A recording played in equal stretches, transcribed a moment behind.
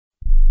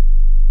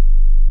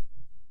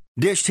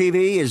Dish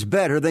TV is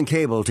better than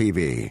cable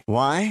TV.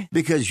 Why?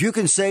 Because you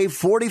can save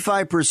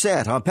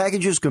 45% on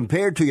packages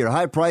compared to your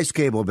high-priced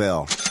cable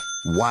bill.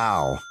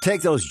 Wow.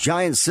 Take those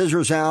giant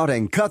scissors out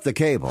and cut the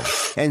cable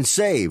and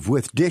save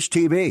with Dish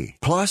TV.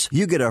 Plus,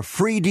 you get a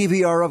free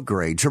DVR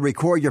upgrade to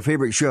record your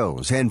favorite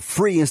shows and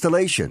free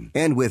installation.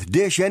 And with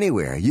Dish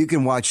Anywhere, you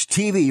can watch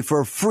TV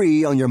for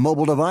free on your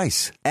mobile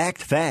device.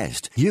 Act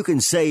fast. You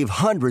can save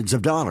hundreds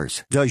of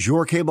dollars. Does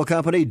your cable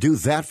company do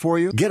that for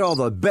you? Get all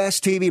the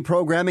best TV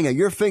programming at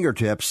your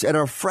fingertips at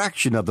a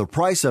fraction of the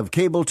price of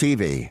cable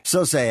TV.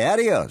 So say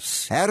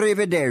adios,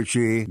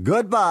 arrivederci,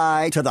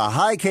 goodbye to the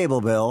high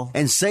cable bill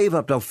and save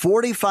up to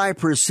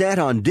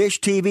 45% on Dish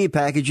TV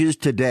packages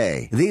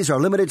today. These are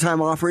limited time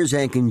offers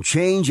and can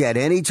change at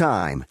any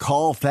time.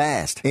 Call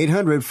fast.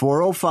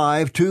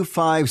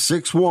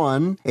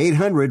 800-405-2561.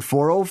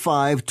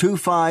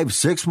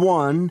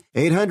 800-405-2561.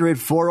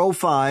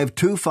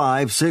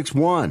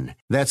 800-405-2561.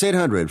 That's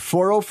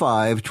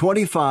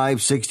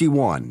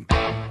 800-405-2561.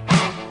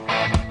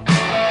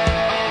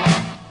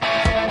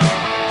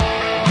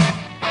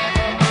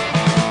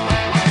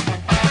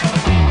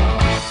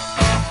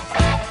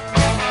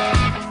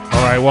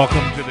 All right,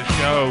 welcome to the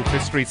show,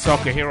 Fifth Street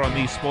Soccer here on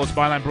the Sports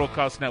Byline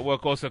Broadcast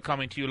Network, also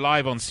coming to you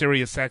live on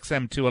Sirius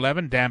XM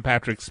 211, Dan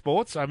Patrick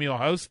Sports. I'm your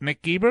host,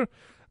 Nick Geber.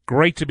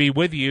 Great to be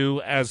with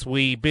you as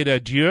we bid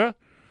adieu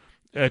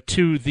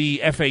to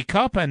the FA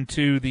Cup and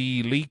to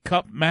the League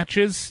Cup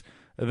matches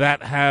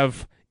that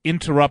have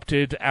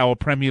interrupted our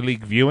Premier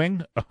League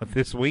viewing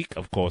this week.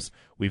 Of course,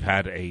 we've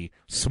had a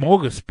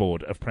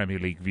smorgasbord of Premier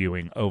League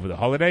viewing over the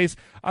holidays.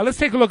 Let's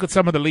take a look at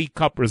some of the League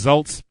Cup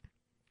results.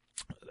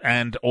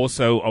 And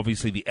also,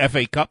 obviously, the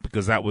FA Cup,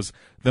 because that was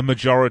the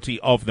majority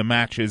of the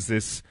matches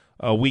this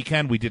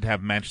weekend. We did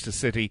have Manchester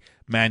City,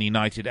 Man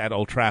United at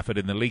Old Trafford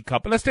in the League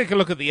Cup. But let's take a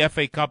look at the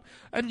FA Cup.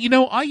 And, you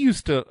know, I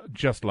used to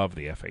just love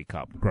the FA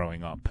Cup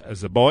growing up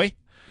as a boy.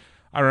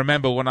 I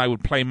remember when I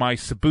would play my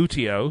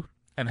Subbuteo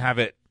and have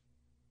it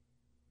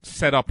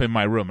set up in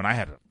my room. And I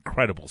had an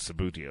incredible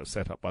Subbuteo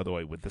set up, by the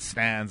way, with the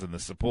stands and the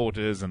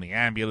supporters and the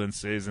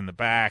ambulances in the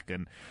back.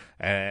 And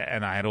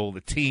I had all the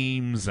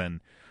teams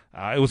and...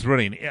 it was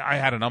really, I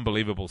had an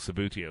unbelievable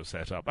Subbuteo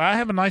set up. I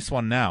have a nice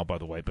one now, by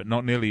the way, but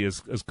not nearly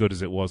as good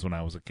as it was when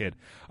I was a kid.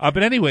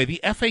 But anyway,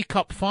 the FA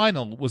Cup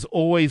final was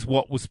always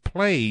what was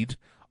played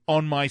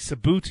on my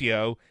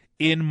Subbuteo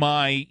in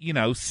my,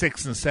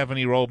 6 and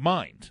 7-year-old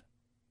mind.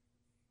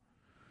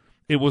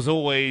 It was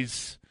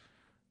always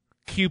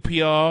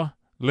QPR,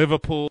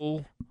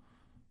 Liverpool,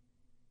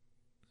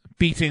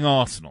 beating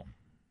Arsenal.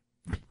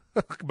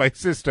 My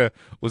sister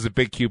was a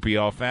big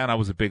QPR fan. I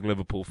was a big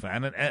Liverpool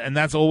fan. And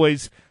that's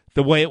always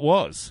the way it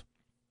was.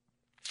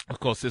 Of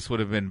course, this would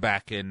have been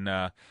back in,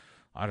 late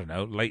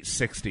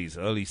 60s,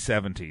 early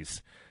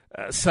 70s.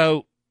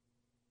 So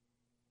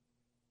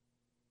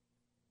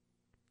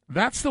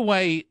that's the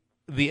way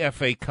the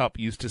FA Cup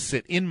used to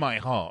sit in my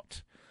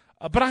heart.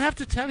 But I have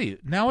to tell you,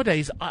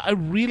 nowadays, I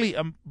really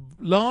am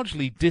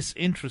largely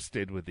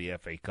disinterested with the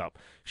FA Cup.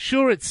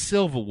 Sure, it's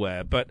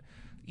silverware, but...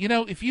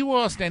 if you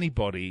asked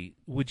anybody,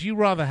 would you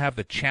rather have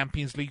the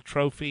Champions League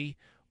trophy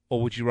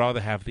or would you rather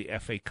have the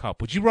FA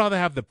Cup? Would you rather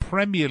have the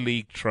Premier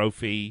League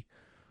trophy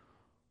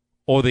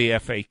or the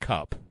FA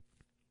Cup?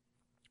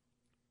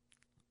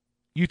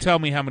 You tell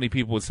me how many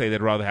people would say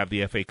they'd rather have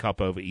the FA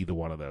Cup over either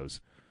one of those.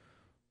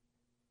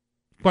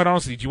 Quite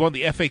honestly, do you want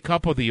the FA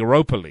Cup or the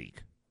Europa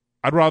League?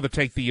 I'd rather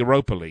take the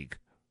Europa League.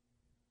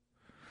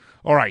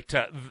 All right,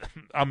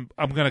 I'm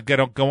going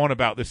to go on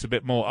about this a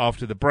bit more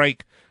after the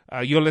break.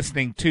 You're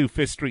listening to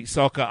Fifth Street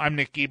Soccer. I'm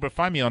Nick Geber.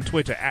 Find me on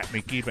Twitter at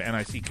Nick Geber,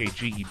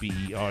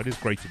 Nickgeber. It is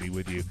great to be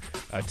with you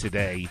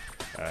today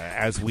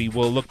as we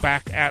will look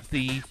back at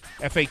the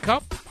FA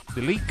Cup,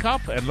 the League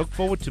Cup, and look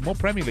forward to more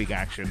Premier League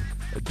action.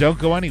 Don't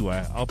go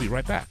anywhere. I'll be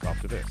right back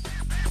after this.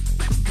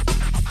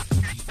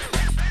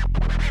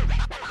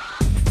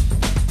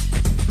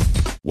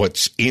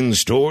 What's in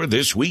store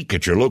this week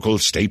at your local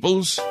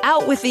Staples?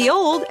 Out with the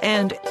old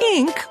and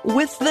ink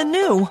with the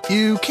new.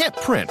 You can't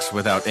print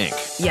without ink.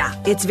 Yeah,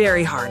 it's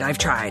very hard. I've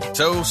tried.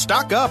 So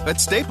stock up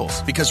at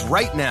Staples, because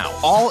right now,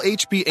 all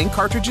HB ink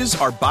cartridges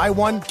are buy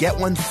one, get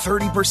one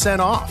 30%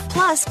 off.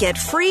 Plus, get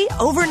free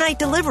overnight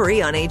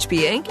delivery on HB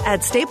ink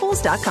at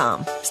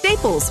staples.com.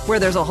 Staples, where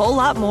there's a whole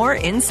lot more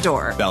in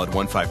store. Valid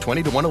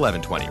 1/5/20 to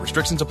 1/11/20.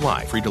 Restrictions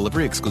apply. Free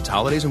delivery excludes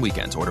holidays and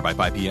weekends. Order by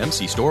 5 p.m.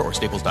 See store or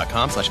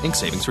staples.com/ink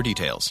savings for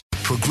details.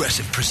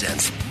 Progressive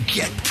presents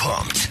Get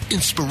Pumped.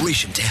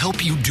 Inspiration to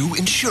help you do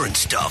insurance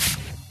stuff.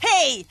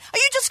 Hey, are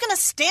you just going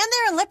to stand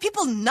there and let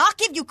people not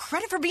give you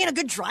credit for being a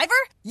good driver?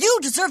 You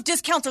deserve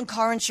discounts on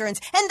car insurance,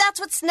 and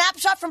that's what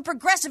Snapshot from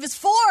Progressive is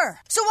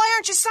for. So why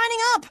aren't you signing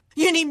up?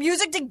 You need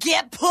music to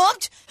get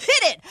pumped?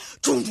 Hit it!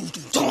 Drum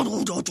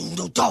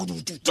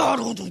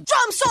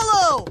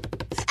solo!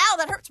 Ow,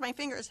 that hurts my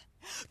fingers.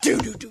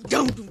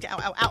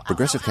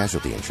 Progressive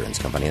Casualty Insurance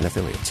Company and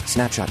Affiliates.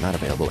 Snapshot not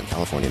available in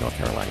California, North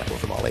Carolina, or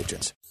from all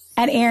agents.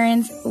 At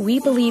Aaron's, we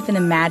believe in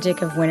the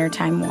magic of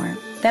wintertime more.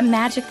 That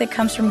magic that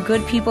comes from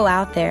good people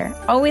out there,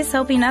 always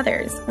helping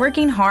others,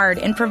 working hard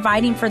and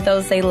providing for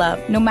those they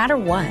love, no matter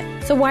what.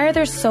 So why are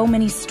there so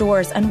many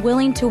stores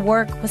unwilling to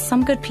work with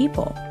some good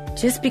people?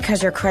 Just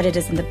because your credit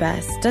isn't the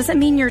best doesn't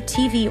mean your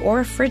TV or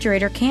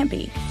refrigerator can't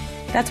be.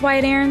 That's why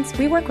at Aaron's,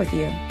 we work with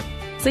you.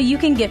 So you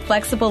can get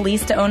flexible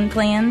lease-to-own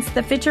plans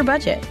that fit your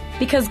budget.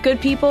 Because good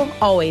people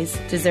always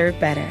deserve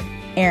better.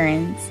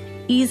 Aaron's.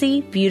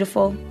 Easy,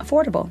 beautiful,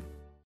 affordable.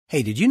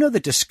 Hey, did you know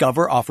that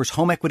Discover offers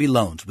home equity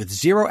loans with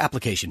 0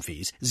 application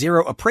fees,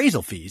 0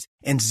 appraisal fees,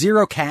 and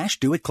 0 cash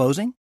due at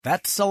closing?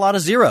 That's a lot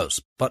of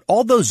zeros, but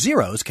all those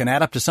zeros can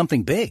add up to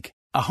something big.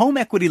 A home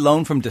equity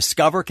loan from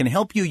Discover can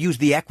help you use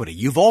the equity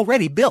you've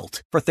already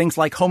built for things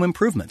like home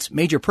improvements,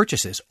 major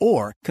purchases,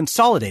 or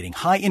consolidating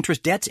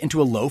high-interest debts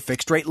into a low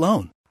fixed-rate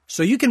loan.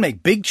 So you can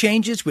make big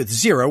changes with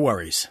 0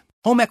 worries.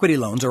 Home equity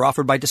loans are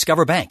offered by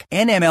Discover Bank,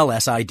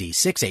 NMLS ID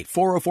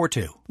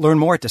 684042. Learn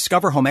more at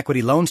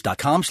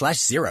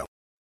discoverhomeequityloans.com/0.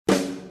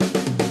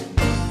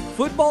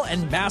 Football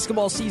and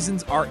basketball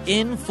seasons are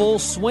in full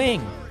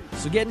swing.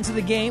 So get into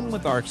the game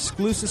with our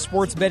exclusive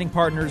sports betting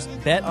partners,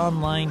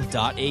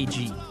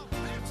 betonline.ag.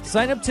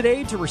 Sign up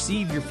today to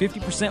receive your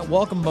 50%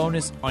 welcome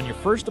bonus on your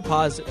first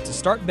deposit to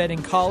start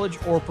betting college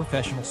or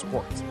professional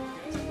sports.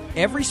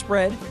 Every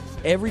spread,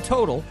 every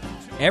total,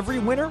 every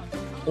winner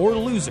or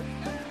loser.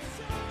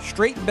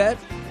 Straight bet,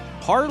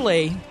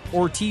 parlay,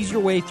 or tease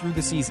your way through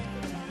the season.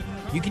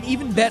 You can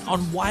even bet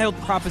on wild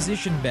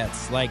proposition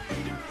bets like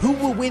who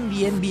will win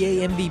the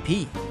NBA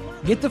MVP.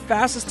 Get the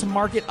fastest to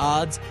market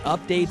odds,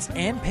 updates,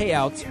 and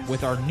payouts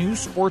with our new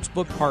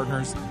sportsbook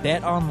partners,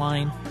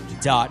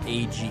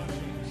 betonline.ag.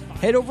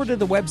 Head over to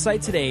the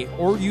website today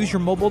or use your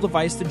mobile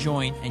device to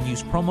join and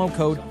use promo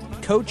code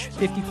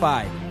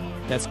COACH55.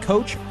 That's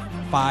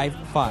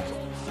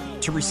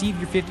COACH55 to receive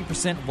your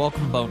 50%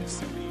 welcome bonus.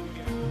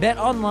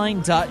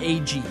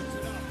 BetOnline.ag,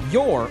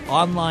 your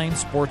online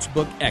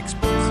sportsbook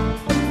experts.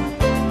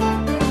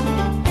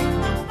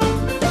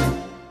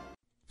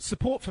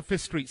 Support for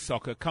Fifth Street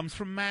Soccer comes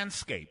from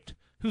Manscaped,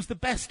 who's the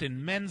best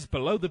in men's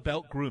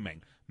below-the-belt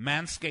grooming.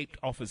 Manscaped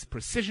offers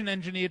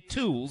precision-engineered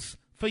tools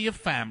for your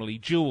family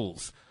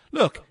jewels.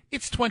 Look,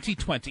 it's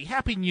 2020.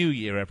 Happy New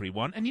Year,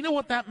 everyone. And you know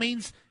what that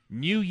means?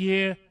 New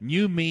year,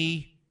 new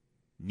me,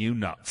 new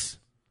nuts.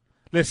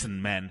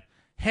 Listen, men.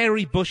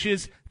 Hairy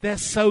bushes, they're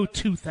so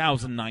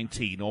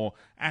 2019, or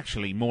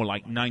actually more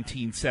like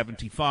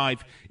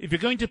 1975. If you're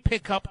going to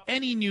pick up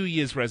any New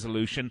Year's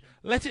resolution,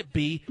 let it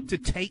be to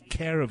take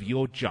care of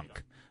your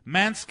junk.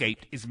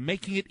 Manscaped is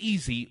making it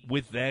easy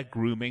with their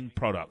grooming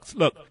products.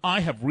 Look,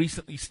 I have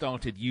recently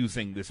started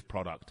using this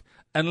product,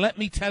 and let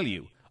me tell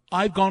you,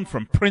 I've gone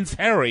from Prince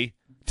Harry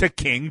to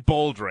King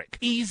Baldric.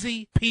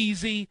 Easy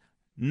peasy,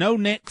 no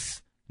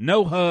nicks,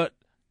 no hurt,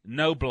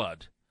 no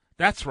blood.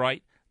 That's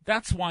right.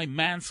 That's why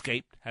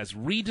Manscaped has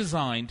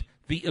redesigned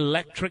the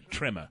electric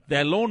trimmer.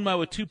 Their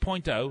Lawnmower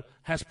 2.0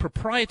 has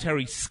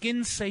proprietary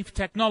skin-safe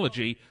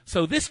technology,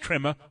 so this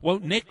trimmer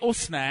won't nick or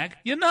snag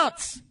your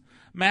nuts.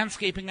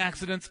 Manscaping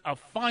accidents are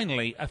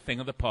finally a thing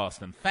of the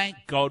past, and thank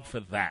God for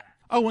that.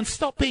 Oh, and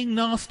stop being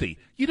nasty.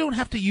 You don't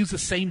have to use the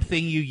same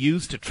thing you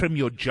use to trim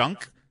your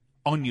junk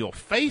on your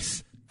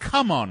face.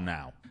 Come on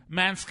now.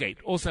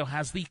 Manscaped also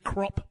has the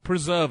Crop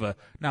Preserver.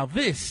 Now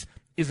this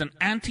is an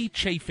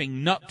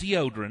anti-chafing nut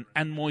deodorant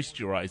and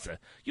moisturizer.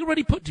 You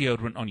already put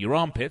deodorant on your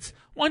armpits.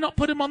 Why not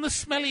put them on the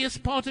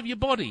smelliest part of your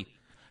body?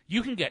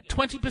 You can get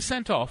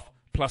 20% off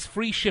plus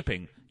free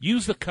shipping.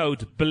 Use the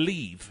code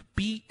BELIEVE,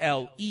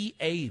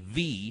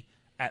 B-L-E-A-V,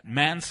 at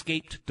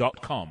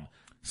manscaped.com.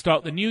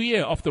 Start the new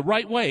year off the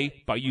right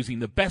way by using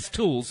the best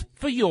tools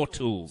for your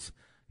tools.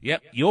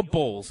 Yep, your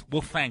balls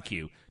will thank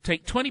you.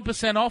 Take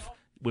 20% off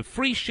with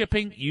free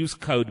shipping. Use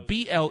code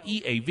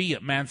BLEAV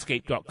at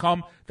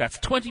manscaped.com. That's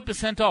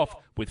 20% off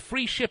with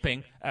free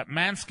shipping at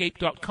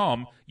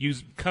manscaped.com.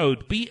 Use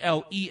code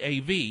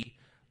BLEAV.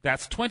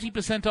 That's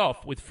 20%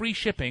 off with free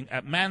shipping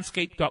at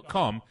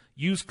manscaped.com.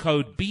 Use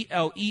code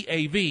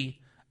BLEAV.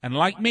 And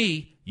like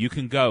me, you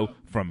can go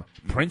from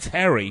Prince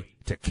Harry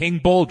to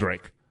King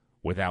Baldric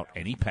without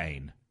any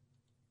pain.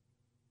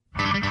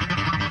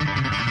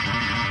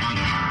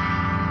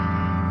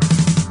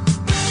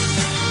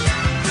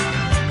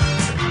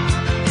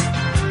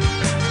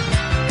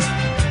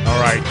 All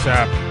right,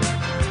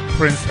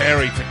 Prince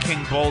Harry to King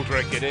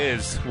Baldric it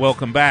is.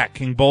 Welcome back,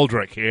 King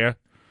Baldric here.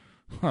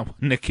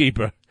 Nick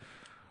Keeper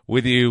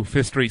with you,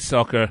 Fifth Street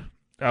Soccer.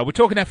 We're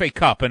talking FA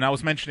Cup, and I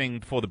was mentioning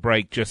before the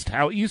break just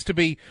how it used to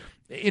be,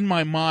 in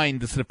my mind,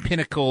 the sort of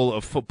pinnacle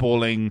of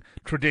footballing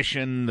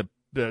tradition,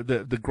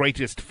 the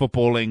greatest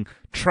footballing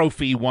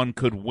trophy one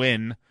could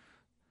win.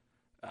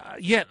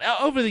 Yet,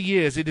 over the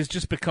years, it has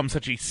just become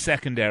such a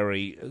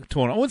secondary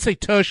tournament. I wouldn't say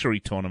tertiary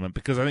tournament,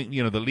 because I think,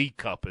 the League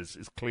Cup is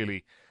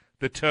clearly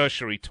the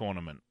tertiary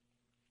tournament.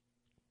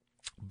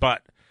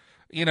 But,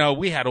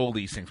 we had all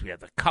these things. We had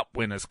the Cup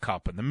Winners'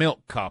 Cup and the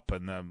Milk Cup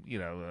and the,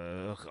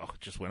 it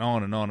just went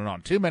on and on and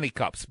on. Too many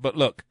cups. But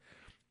look,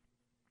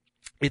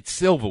 it's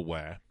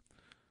silverware,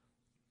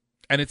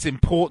 and it's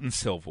important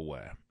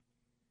silverware.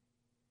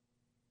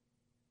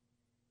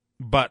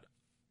 But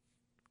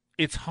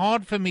it's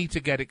hard for me to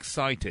get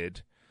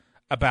excited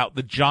about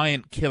the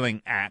giant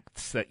killing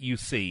acts that you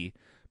see,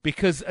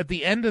 because at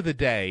the end of the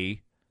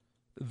day,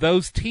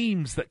 those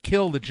teams that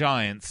kill the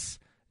Giants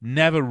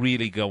never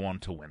really go on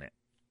to win it.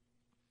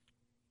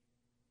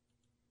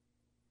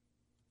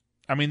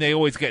 I mean, they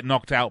always get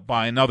knocked out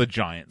by another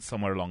Giant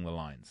somewhere along the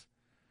lines.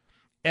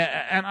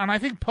 And I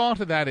think part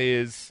of that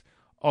is,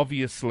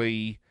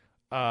 obviously,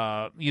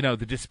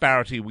 the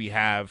disparity we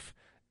have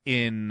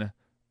in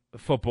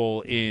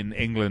football in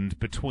England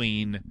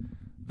between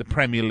the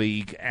Premier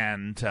League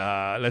and,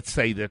 let's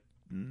say, the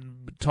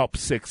top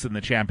 6 in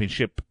the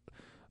Championship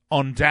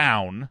on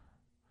down.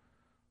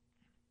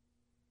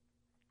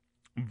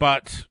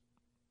 But,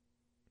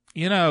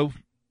 the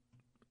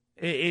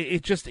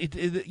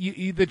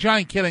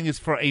giant killing is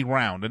for a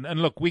round.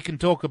 And look, we can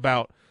talk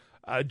about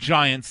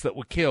Giants that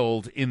were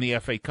killed in the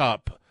FA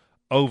Cup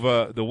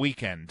over the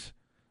weekend.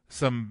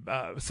 Some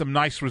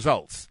nice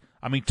results.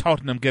 I mean,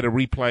 Tottenham get a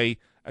replay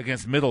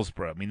against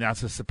Middlesbrough. I mean,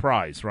 that's a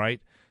surprise,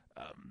 right?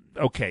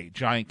 Okay,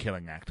 giant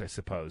killing act, I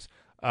suppose.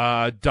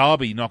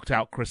 Derby knocked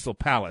out Crystal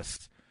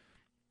Palace.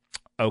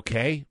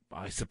 Okay,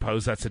 I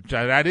suppose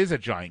that is a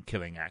giant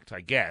killing act,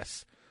 I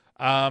guess.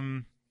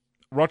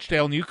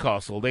 Rochdale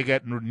Newcastle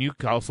get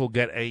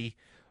a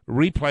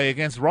replay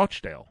against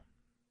Rochdale.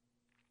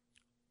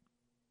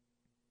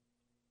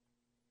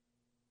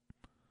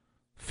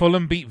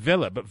 Fulham beat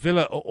Villa, but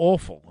Villa are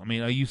awful. I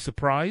mean, are you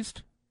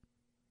surprised?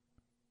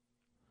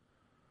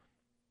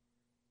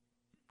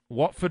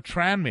 Watford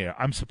Tranmere,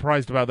 I'm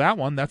surprised about that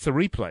one. That's a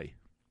replay.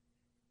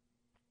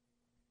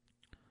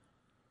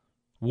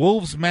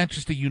 Wolves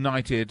Manchester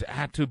United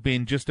had to have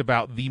been just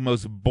about the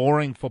most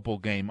boring football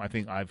game I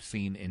think I've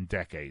seen in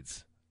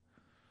decades.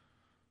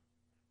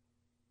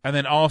 And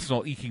then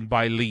Arsenal eking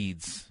by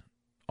Leeds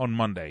on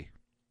Monday.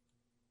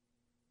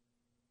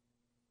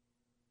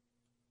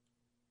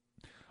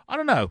 I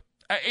don't know.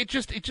 It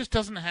just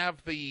doesn't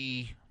have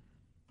the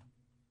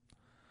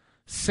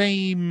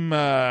same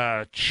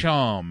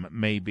charm,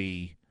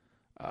 maybe,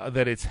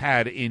 that it's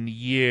had in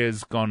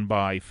years gone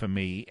by for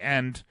me.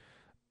 And,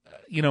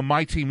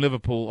 my team,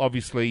 Liverpool,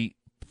 obviously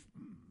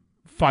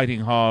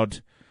fighting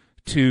hard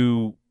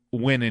to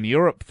win in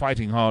Europe,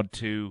 fighting hard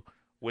to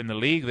win the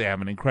league. They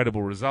have an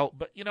incredible result.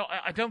 But,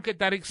 I don't get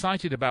that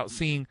excited about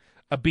seeing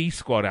a B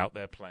squad out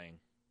there playing.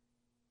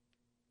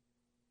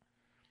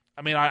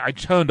 I mean, I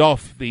turned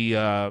off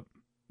the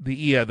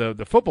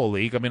Football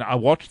League. I mean, I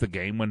watched the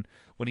game when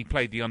he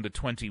played the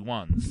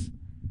under-21s.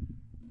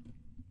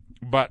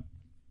 But,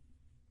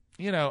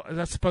 is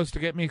that supposed to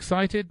get me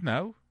excited?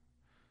 No.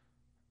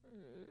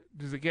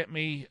 Does it get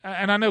me...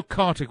 And I know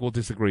Kartik will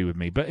disagree with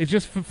me, but it's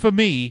just, for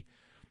me,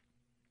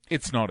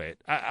 it's not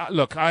it.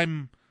 Look,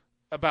 I'm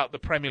about the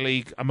Premier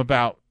League. I'm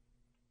about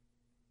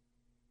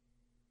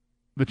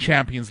the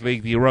Champions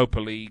League, the Europa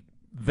League,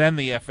 then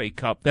the FA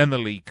Cup, then the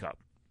League Cup.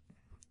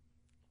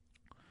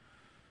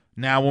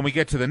 Now, when we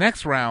get to the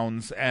next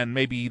rounds, and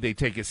maybe they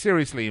take it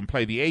seriously and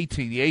play the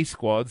A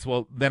squads,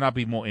 well, then I'll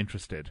be more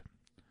interested.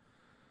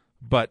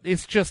 But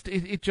it's just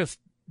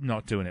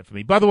not doing it for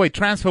me. By the way,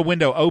 transfer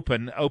window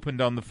opened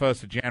on the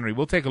 1st of January.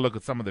 We'll take a look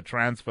at some of the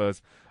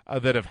transfers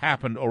that have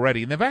happened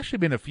already. And there have actually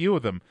been a few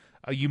of them.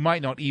 You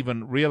might not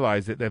even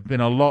realize it. There have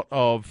been a lot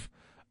of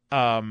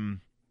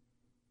loan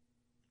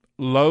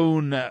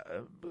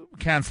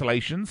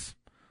cancellations,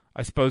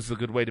 I suppose is a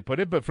good way to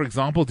put it. But, for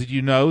example, did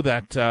you know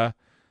that...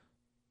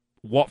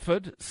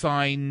 Watford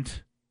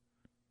signed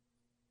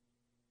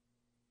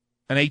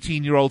an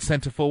 18-year-old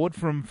centre-forward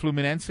from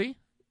Fluminense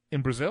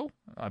in Brazil?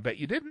 I bet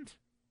you didn't.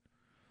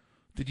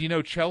 Did you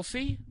know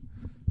Chelsea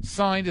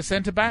signed a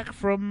centre-back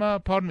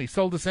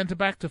sold a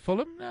centre-back to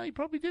Fulham? No, you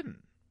probably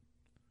didn't.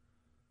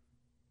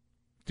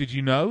 Did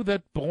you know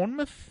that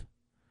Bournemouth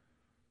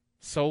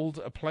sold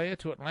a player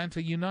to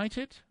Atlanta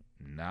United?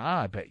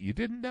 Nah, I bet you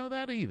didn't know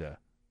that either.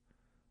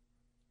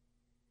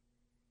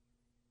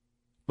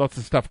 Lots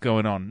of stuff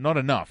going on. Not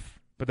enough,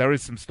 but there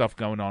is some stuff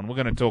going on. We're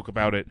going to talk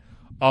about it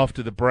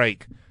after the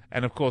break.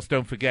 And, of course,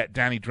 don't forget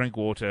Danny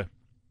Drinkwater.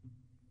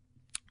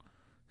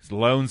 His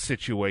loan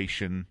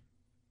situation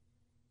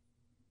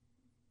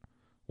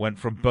went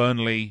from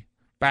Burnley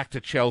back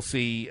to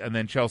Chelsea, and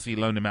then Chelsea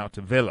loaned him out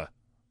to Villa.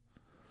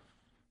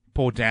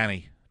 Poor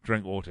Danny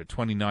Drinkwater,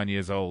 29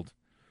 years old,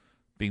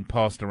 being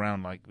passed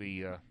around like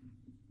the...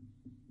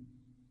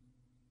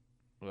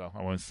 well,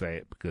 I won't say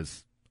it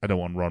because... I don't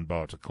want Ron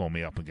Barr to call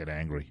me up and get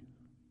angry.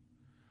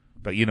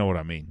 But you know what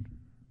I mean.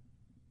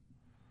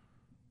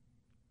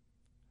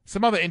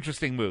 Some other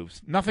interesting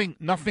moves.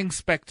 Nothing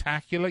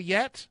spectacular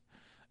yet.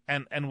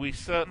 And we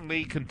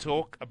certainly can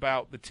talk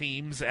about the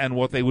teams and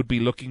what they would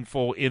be looking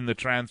for in the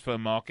transfer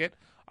market.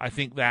 I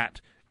think that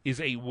is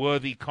a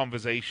worthy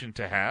conversation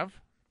to have.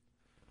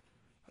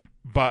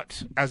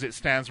 But as it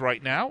stands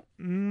right now,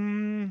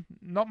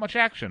 not much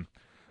action.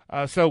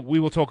 So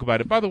we will talk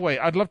about it. By the way,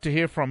 I'd love to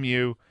hear from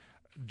you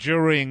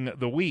during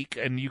the week,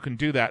 and you can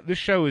do that. This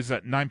show is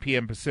at 9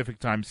 p.m. Pacific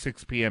time,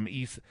 6 p.m.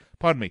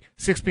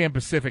 6 p.m.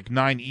 Pacific,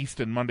 9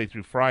 Eastern, Monday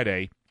through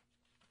Friday.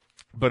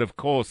 But, of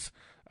course,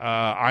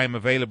 I am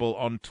available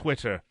on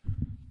Twitter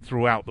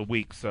throughout the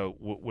week, so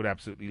would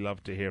absolutely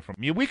love to hear from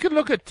you. We can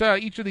look at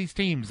each of these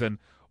teams and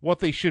what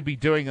they should be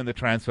doing in the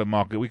transfer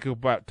market. We could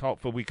about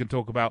Totford. We can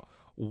talk about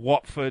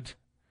Watford.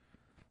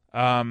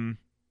 Mentioned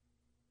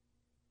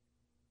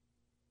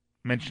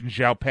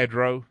João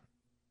Pedro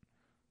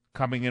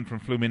coming in from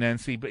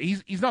Fluminense, but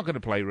he's not going to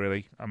play,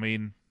 really. I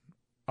mean,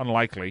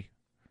 unlikely.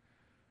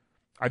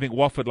 I think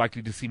Watford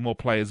likely to see more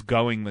players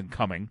going than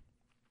coming.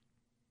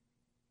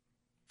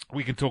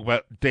 We can talk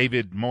about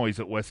David Moyes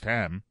at West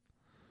Ham.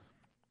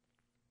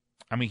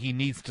 I mean, he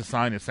needs to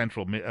sign a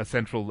central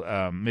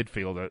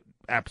midfielder.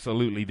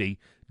 Absolutely, they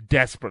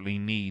desperately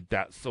need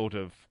that sort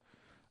of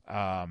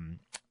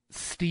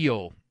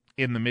steel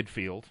in the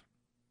midfield.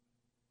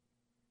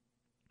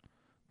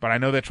 But I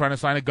know they're trying to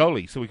sign a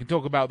goalie, so we can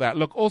talk about that.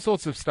 Look, all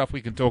sorts of stuff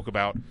we can talk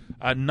about.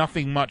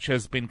 Nothing much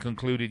has been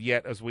concluded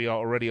yet, as we are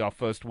already our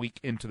first week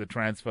into the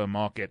transfer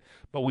market.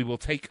 But we will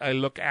take a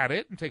look at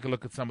it and take a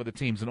look at some of the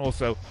teams, and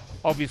also,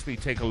 obviously,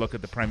 take a look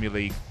at the Premier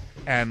League.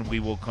 And we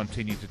will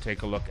continue to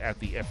take a look at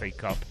the FA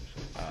Cup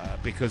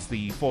because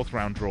the fourth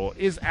round draw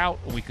is out.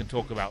 We can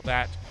talk about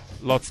that.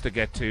 Lots to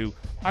get to.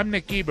 I'm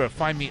Nick Geber.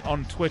 Find me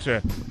on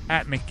Twitter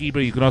at Nick Geber.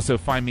 You can also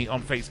find me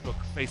on Facebook,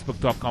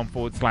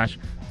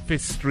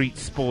 facebook.com/Fifth Street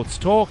Sports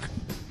Talk.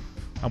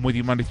 I'm with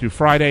you Monday through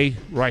Friday,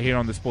 right here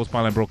on the Sports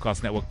Byline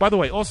Broadcast Network. By the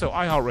way, also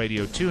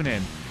iHeartRadio,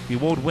 TuneIn, the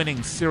award-winning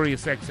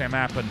SiriusXM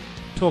app, and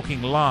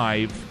Talking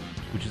Live,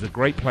 which is a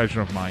great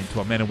pleasure of mine to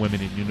our men and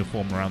women in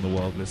uniform around the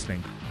world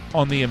listening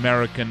on the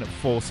American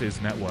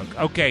Forces Network.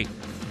 Okay,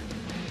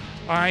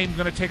 I'm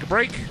going to take a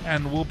break,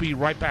 and we'll be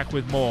right back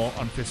with more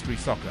on Fifth Street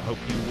Soccer. Hope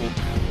you will...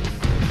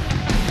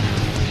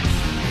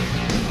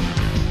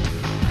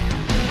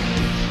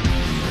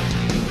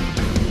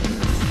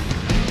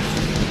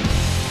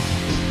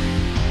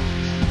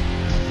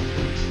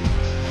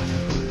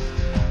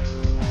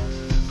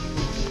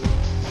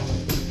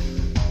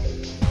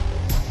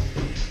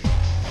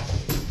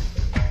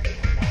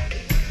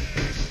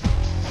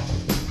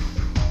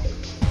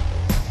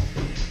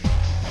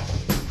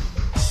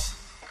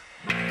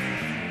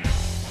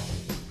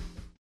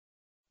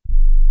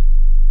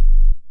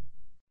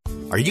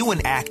 Are you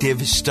an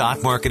active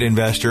stock market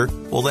investor?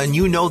 Well, then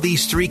you know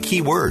these three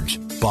key words: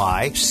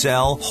 buy,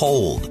 sell,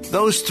 hold.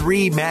 Those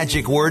three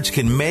magic words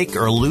can make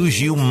or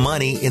lose you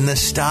money in the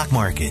stock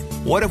market.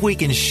 What if we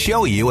can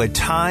show you a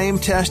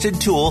time-tested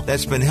tool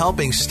that's been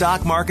helping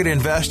stock market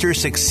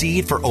investors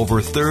succeed for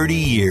over 30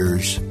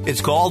 years?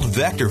 It's called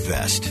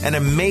VectorVest, an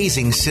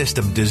amazing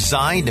system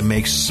designed to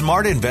make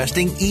smart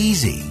investing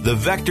easy. The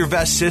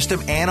VectorVest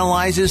system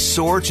analyzes,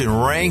 sorts,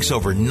 and ranks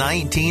over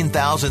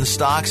 19,000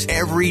 stocks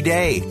every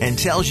day and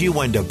tells you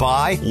when to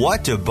buy,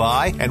 what to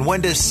buy, and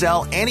when to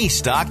sell any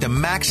stock to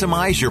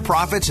maximize your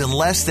profits in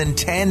less than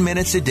 10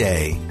 minutes a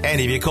day.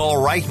 And if you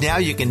call right now,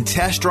 you can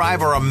test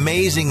drive our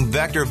amazing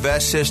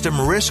VectorVest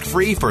system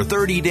risk-free for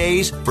 30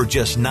 days for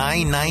just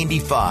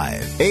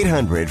 $9.95.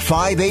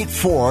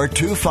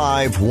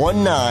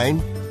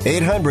 800-584-2519.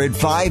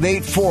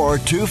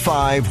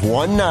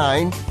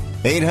 800-584-2519.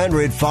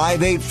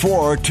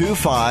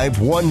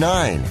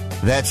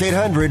 800-584-2519. That's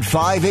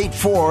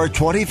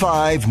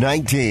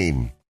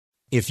 800-584-2519.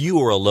 If you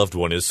or a loved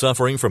one is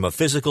suffering from a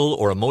physical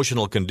or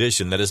emotional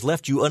condition that has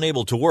left you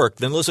unable to work,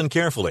 then listen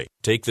carefully.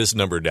 Take this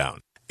number down: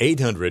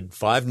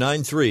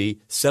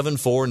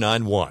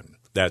 800-593-7491.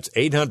 That's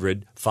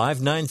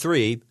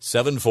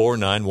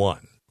 800-593-7491.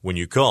 When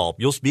you call,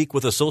 you'll speak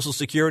with a Social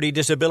Security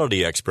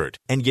disability expert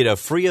and get a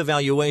free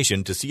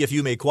evaluation to see if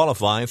you may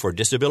qualify for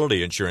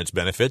disability insurance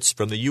benefits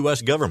from the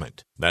U.S.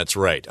 government. That's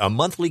right, a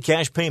monthly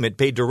cash payment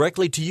paid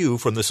directly to you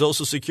from the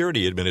Social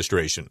Security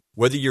Administration.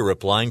 Whether you're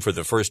applying for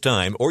the first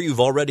time or you've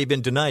already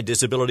been denied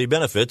disability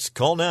benefits,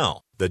 call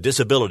now. The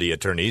disability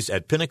attorneys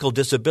at Pinnacle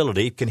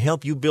Disability can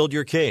help you build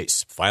your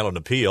case, file an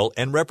appeal,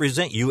 and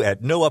represent you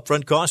at no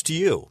upfront cost to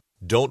you.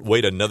 Don't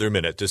wait another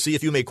minute to see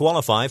if you may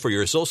qualify for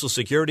your Social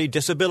Security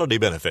disability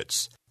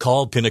benefits.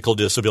 Call Pinnacle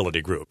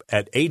Disability Group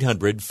at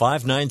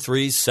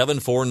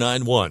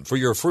 800-593-7491 for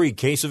your free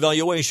case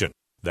evaluation.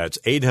 That's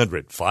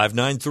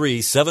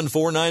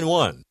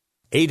 800-593-7491.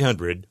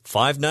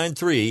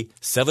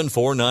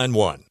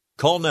 800-593-7491.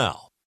 Call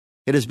now.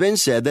 It has been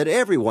said that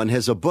everyone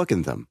has a book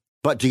in them.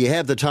 But do you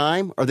have the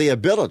time or the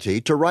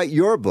ability to write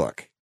your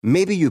book?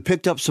 Maybe you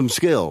picked up some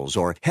skills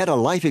or had a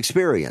life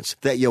experience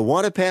that you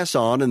want to pass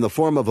on in the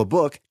form of a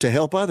book to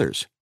help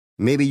others.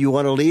 Maybe you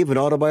want to leave an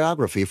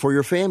autobiography for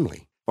your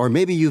family. Or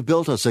maybe you've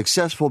built a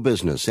successful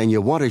business and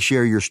you want to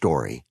share your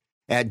story.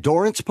 At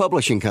Dorrance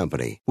Publishing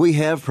Company, we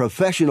have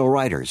professional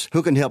writers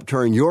who can help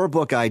turn your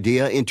book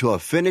idea into a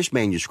finished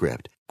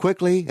manuscript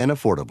quickly and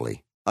affordably.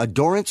 A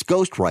Dorrance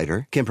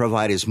ghostwriter can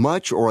provide as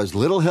much or as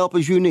little help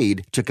as you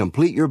need to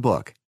complete your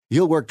book.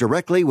 You'll work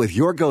directly with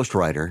your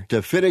ghostwriter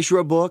to finish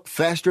your book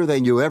faster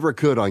than you ever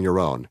could on your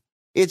own.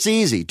 It's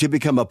easy to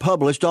become a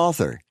published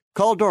author.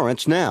 Call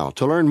Dorrance now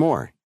to learn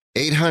more.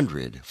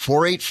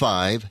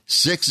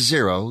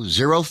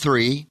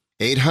 800-485-6003.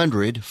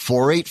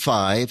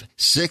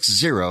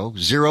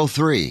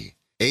 800-485-6003.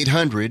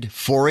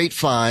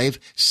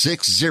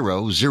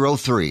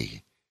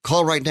 800-485-6003.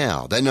 Call right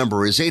now. That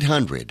number is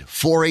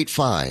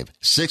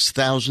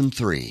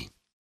 800-485-6003.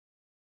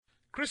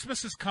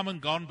 Christmas has come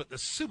and gone, but the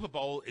Super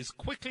Bowl is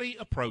quickly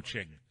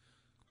approaching.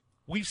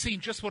 We've seen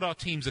just what our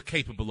teams are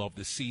capable of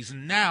this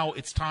season. Now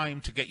it's time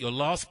to get your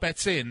last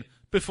bets in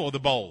before the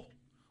bowl.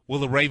 Will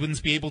the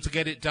Ravens be able to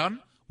get it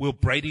done? Will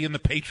Brady and the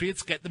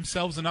Patriots get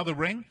themselves another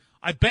ring?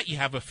 I bet you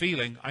have a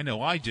feeling. I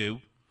know I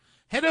do.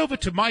 Head over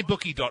to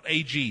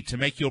mybookie.ag to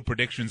make your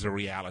predictions a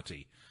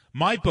reality.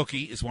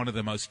 MyBookie is one of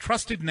the most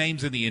trusted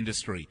names in the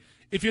industry.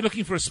 If you're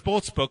looking for a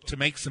sports book to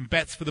make some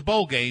bets for the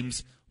bowl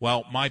games,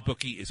 well,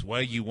 MyBookie is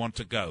where you want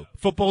to go.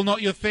 Football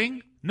not your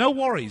thing? No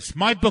worries.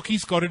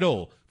 MyBookie's got it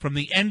all, from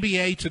the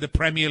NBA to the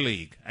Premier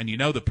League. And you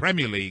know the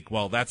Premier League,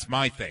 well, that's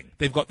my thing.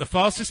 They've got the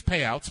fastest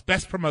payouts,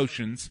 best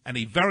promotions, and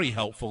a very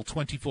helpful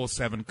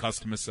 24/7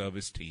 customer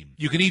service team.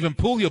 You can even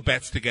pool your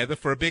bets together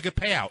for a bigger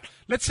payout.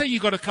 Let's say you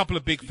got a couple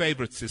of big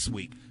favorites this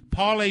week.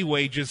 Parlay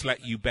wagers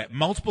let you bet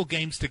multiple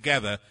games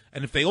together,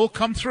 and if they all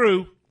come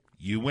through,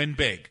 you win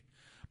big.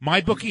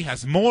 MyBookie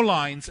has more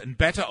lines and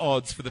better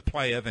odds for the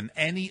player than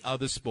any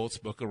other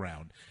sportsbook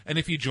around. And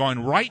if you join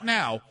right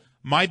now,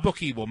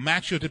 MyBookie will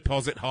match your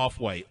deposit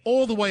halfway,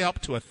 all the way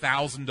up to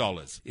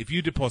 $1,000. If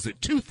you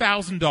deposit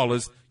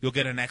 $2,000, you'll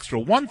get an extra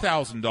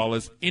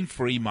 $1,000 in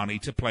free money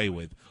to play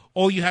with.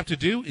 All you have to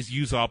do is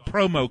use our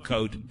promo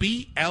code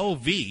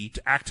BLV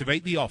to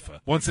activate the offer.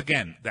 Once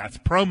again, that's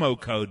promo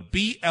code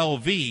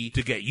BLV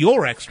to get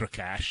your extra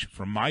cash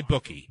from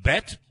MyBookie.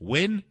 Bet,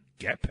 win,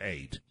 get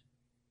paid.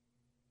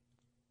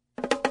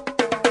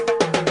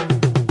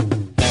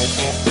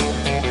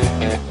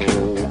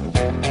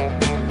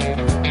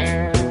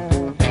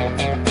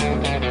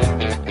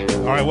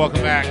 All right,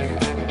 welcome back.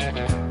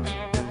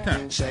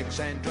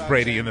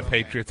 Brady and the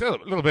Patriots. A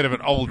little bit of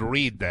an old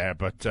read there,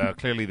 but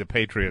clearly the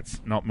Patriots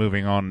not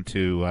moving on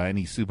to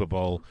any Super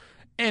Bowl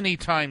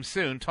anytime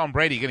soon. Tom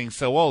Brady getting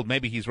so old,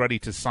 maybe he's ready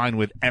to sign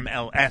with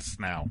MLS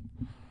now.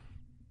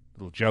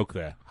 Little joke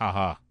there. Ha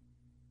ha.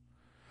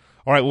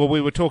 All right, well,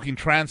 we were talking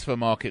transfer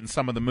market and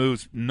some of the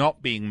moves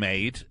not being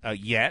made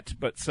yet,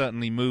 but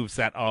certainly moves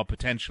that are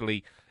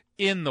potentially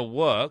in the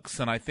works,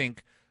 and I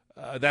think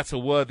that's a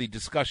worthy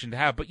discussion to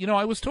have. But, you know,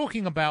 I was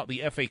talking about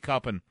the FA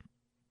Cup and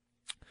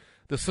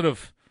the sort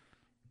of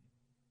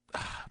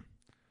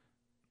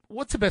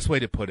what's the best way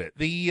to put it?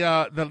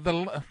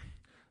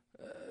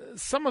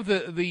 Some of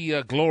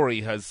the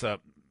glory has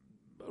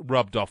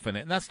rubbed off in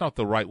it, and that's not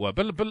the right word.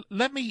 But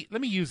let me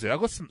use it. I've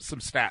got some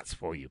stats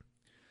for you.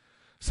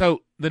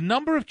 So the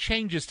number of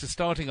changes to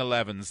starting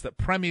 11s that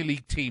Premier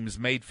League teams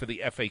made for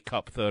the FA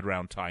Cup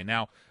third-round tie.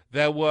 Now,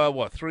 there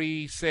were,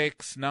 3,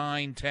 6,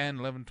 9, 10,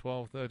 11,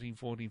 12, 13,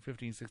 14,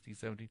 15, 16,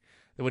 17.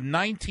 There were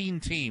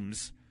 19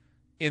 teams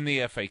in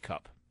the FA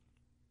Cup.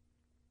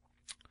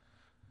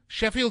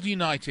 Sheffield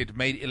United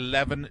made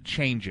 11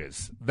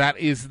 changes. That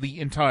is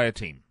the entire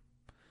team.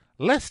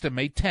 Leicester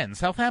made 10.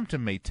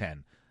 Southampton made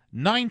 10.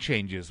 9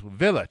 changes.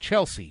 Villa,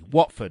 Chelsea,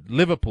 Watford,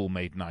 Liverpool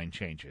made 9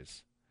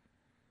 changes.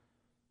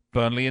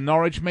 Burnley and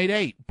Norwich made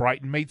 8.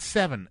 Brighton made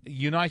 7.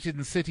 United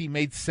and City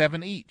made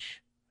 7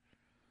 each.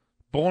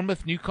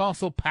 Bournemouth,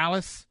 Newcastle,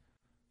 Palace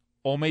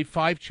all made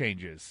 5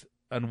 changes.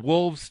 And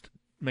Wolves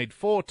made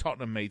 4.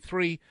 Tottenham made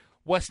 3.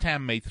 West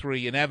Ham made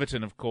 3. And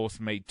Everton, of course,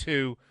 made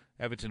 2.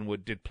 Everton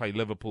did play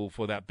Liverpool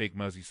for that big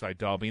Merseyside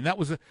derby. And that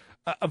was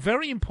a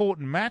very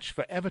important match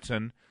for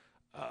Everton.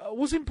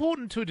 Was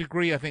important to a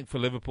degree, I think, for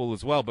Liverpool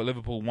as well, but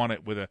Liverpool won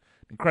it with an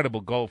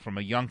incredible goal from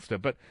a youngster.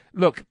 But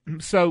look,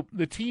 so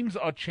the teams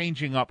are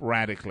changing up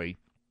radically.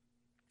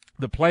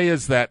 The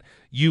players that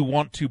you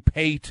want to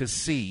pay to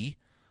see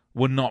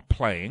were not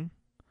playing.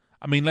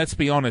 I mean, let's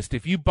be honest.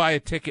 If you buy a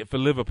ticket for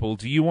Liverpool,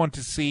 do you want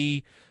to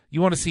see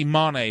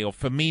Mane or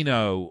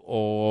Firmino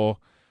or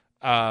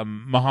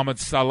Mohamed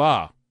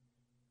Salah?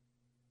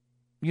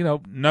 You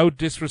know, no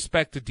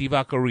disrespect to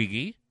Divock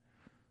Origi,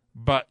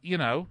 but you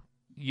know.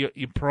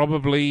 You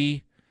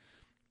probably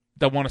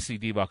don't want to see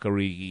Divock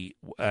Origi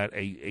at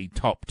a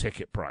top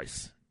ticket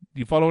price. Do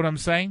you follow what I'm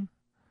saying?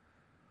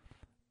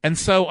 And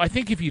so I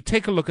think if you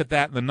take a look at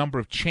that and the number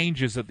of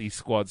changes that these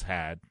squads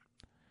had,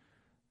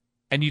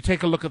 and you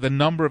take a look at the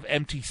number of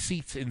empty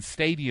seats in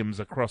stadiums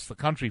across the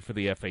country for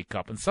the FA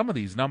Cup, and some of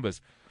these numbers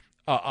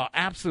are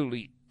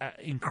absolutely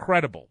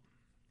incredible.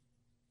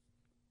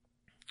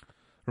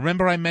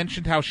 Remember I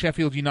mentioned how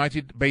Sheffield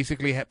United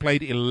basically had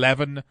played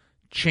 11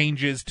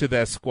 changes to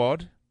their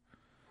squad?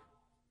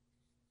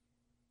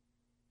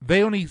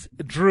 They only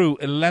drew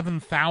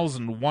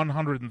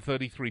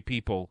 11,133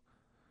 people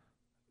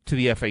to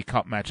the FA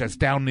Cup match. That's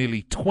down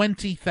nearly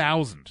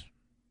 20,000.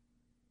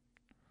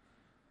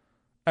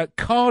 At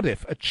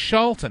Cardiff, at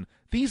Charlton,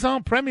 these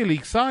aren't Premier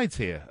League sides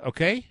here,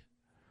 okay?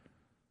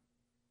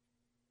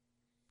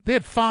 They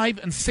had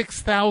 5,000 and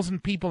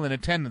 6,000 people in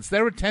attendance.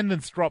 Their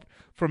attendance dropped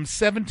from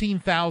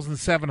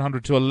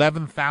 17,700 to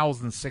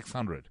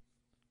 11,600.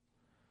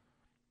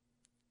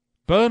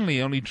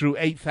 Burnley only drew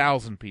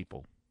 8,000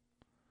 people,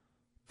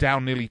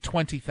 down nearly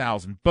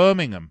 20,000.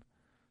 Birmingham,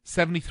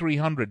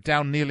 7,300,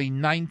 down nearly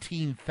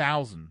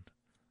 19,000.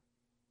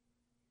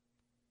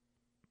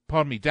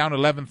 down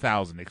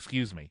 11,000,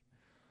 excuse me.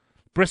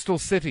 Bristol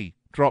City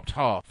dropped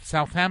half.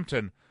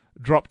 Southampton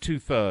dropped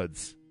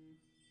 2/3.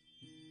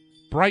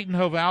 Brighton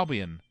Hove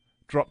Albion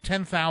dropped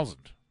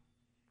 10,000.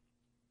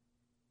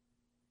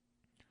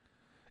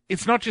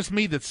 It's not just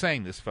me that's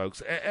saying this,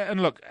 folks.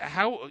 And look,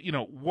 how,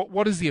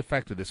 what is the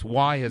effect of this?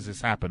 Why has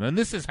this happened? And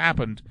this has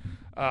happened,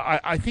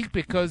 I think,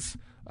 because,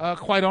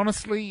 quite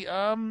honestly,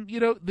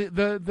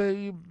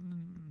 the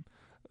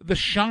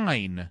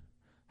shine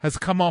has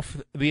come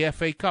off the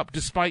FA Cup,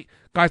 despite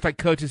guys like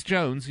Curtis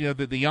Jones,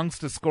 the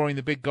youngster scoring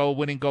the big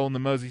winning goal in the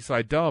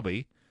Merseyside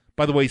derby.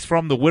 By the way, he's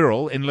from the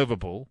Wirral in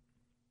Liverpool.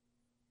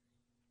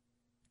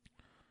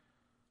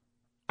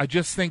 I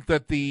just think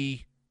that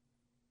the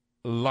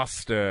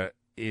luster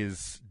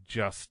is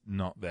just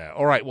not there.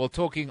 All right, well,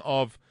 talking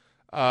of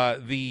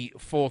the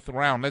fourth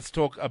round, let's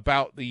talk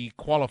about the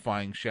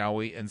qualifying, shall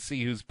we, and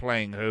see who's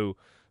playing who,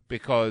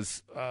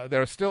 because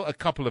there are still a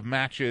couple of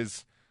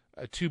matches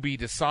to be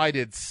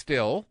decided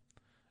still,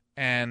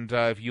 and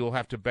you'll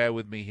have to bear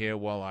with me here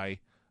while I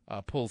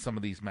pull some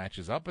of these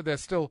matches up, but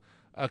there's still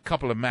a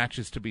couple of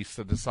matches to be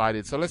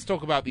decided. So let's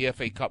talk about the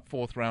FA Cup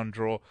fourth round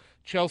draw.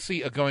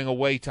 Chelsea are going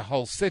away to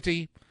Hull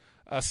City.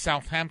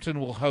 Southampton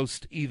will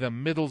host either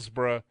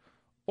Middlesbrough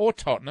or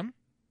Tottenham.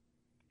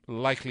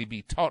 Likely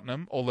be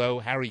Tottenham, although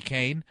Harry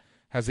Kane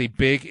has a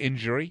big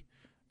injury,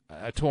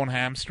 a torn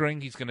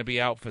hamstring. He's going to be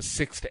out for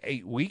 6 to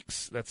 8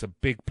 weeks. That's a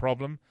big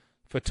problem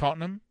for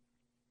Tottenham.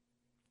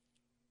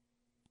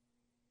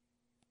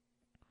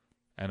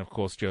 And, of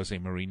course, Jose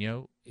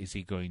Mourinho, who's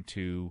he going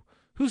to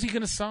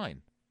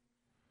sign?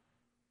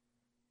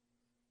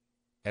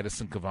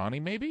 Edison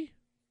Cavani, maybe?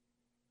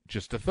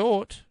 Just a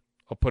thought.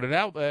 I'll put it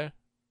out there.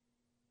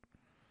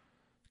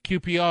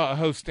 QPR are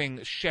hosting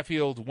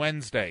Sheffield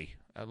Wednesday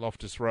at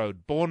Loftus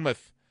Road.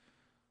 Bournemouth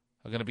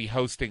are going to be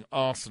hosting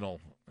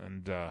Arsenal.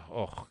 And,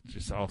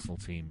 just Arsenal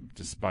team,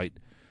 despite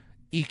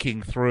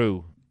eking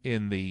through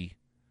in the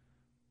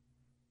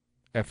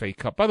FA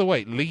Cup. By the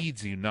way,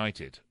 Leeds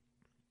United,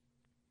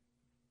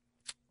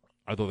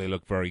 I thought they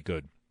looked very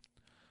good.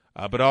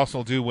 But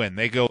Arsenal do win.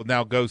 They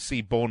now go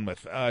see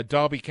Bournemouth.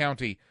 Derby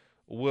County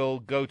will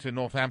go to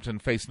Northampton,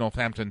 face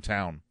Northampton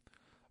Town.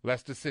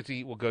 Leicester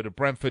City will go to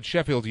Brentford.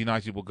 Sheffield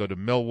United will go to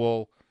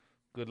Millwall.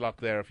 Good luck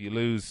there. If you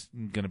lose,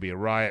 it's going to be a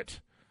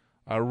riot.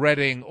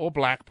 Reading or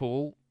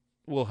Blackpool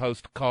will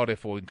host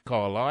Cardiff or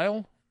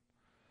Carlisle.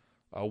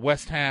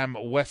 West Ham,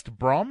 West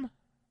Brom.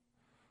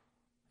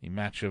 A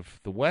match of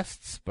the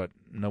Wests, but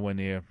nowhere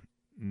near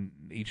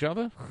each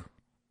other.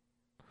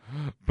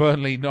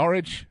 Burnley,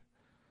 Norwich.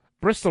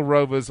 Bristol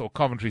Rovers or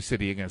Coventry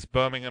City against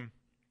Birmingham.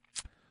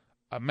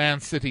 Man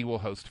City will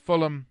host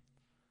Fulham.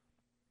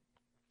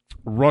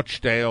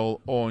 Rochdale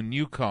or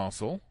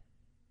Newcastle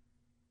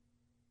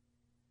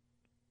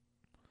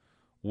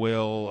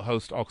will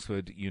host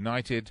Oxford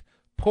United.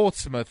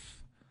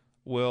 Portsmouth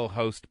will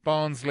host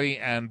Barnsley,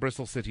 and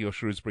Bristol City or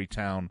Shrewsbury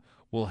Town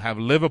will have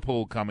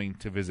Liverpool coming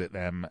to visit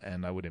them,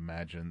 and I would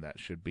imagine that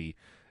should be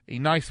a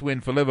nice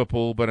win for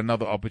Liverpool, but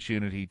another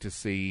opportunity to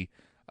see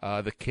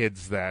the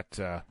kids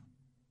that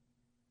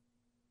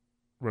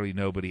really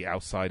nobody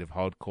outside of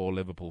hardcore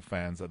Liverpool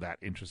fans are that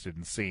interested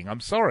in seeing. I'm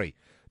sorry.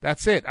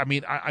 That's it. I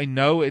mean, I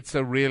know it's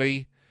a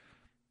really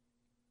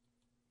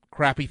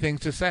crappy thing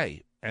to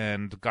say.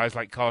 And guys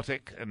like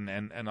Kartik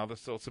and other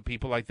sorts of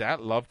people like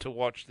that love to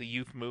watch the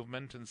youth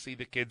movement and see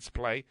the kids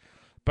play.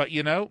 But,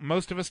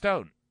 most of us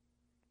don't.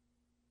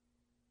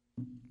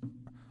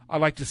 I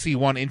like to see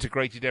one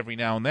integrated every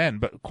now and then.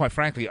 But quite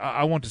frankly,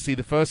 I want to see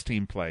the first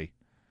team play.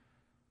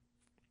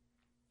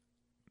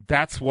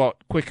 That's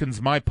what quickens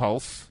my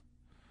pulse.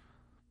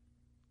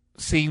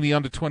 Seeing the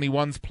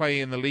under-21s play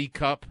in the League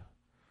Cup,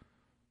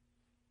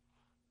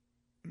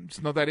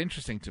 it's not that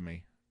interesting to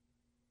me.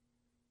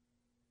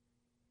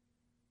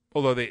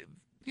 Although they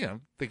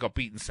got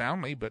beaten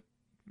soundly, but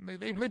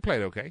they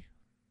played okay.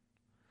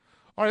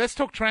 All right, let's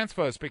talk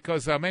transfers,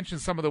 because I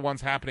mentioned some of the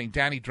ones happening.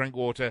 Danny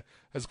Drinkwater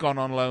has gone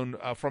on loan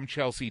from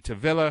Chelsea to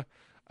Villa.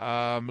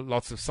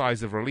 Lots of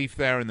sighs of relief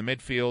there in the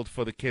midfield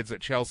for the kids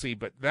at Chelsea,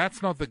 but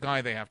that's not the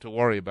guy they have to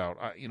worry about.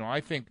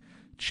 I think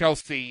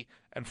Chelsea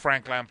and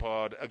Frank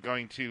Lampard are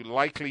going to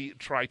likely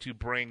try to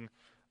bring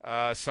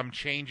some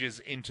changes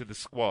into the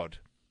squad.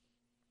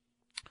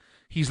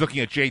 He's looking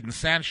at Jadon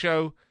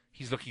Sancho.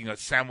 He's looking at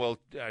Samuel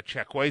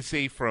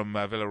Chukwueze from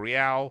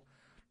Villarreal.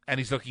 And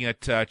he's looking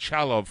at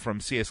Chalov from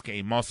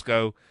CSKA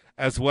Moscow,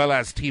 as well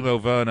as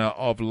Timo Werner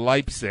of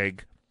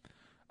Leipzig.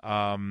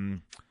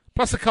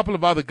 Plus a couple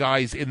of other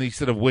guys in the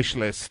sort of wish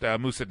list.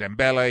 Moussa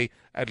Dembele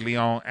at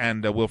Lyon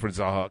and Wilfried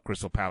Zaha at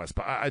Crystal Palace.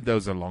 But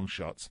those are long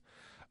shots.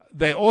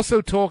 They're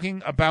also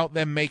talking about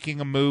them making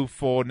a move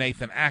for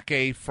Nathan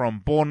Ake from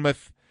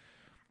Bournemouth.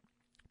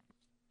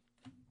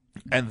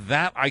 And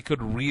that I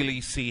could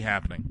really see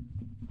happening.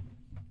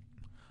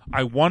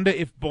 I wonder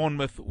if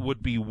Bournemouth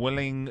would be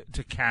willing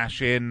to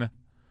cash in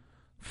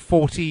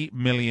 £40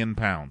 million.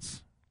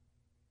 It's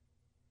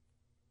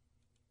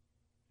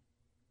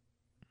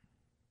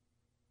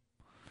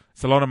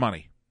a lot of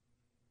money.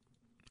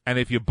 And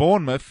if you're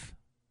Bournemouth,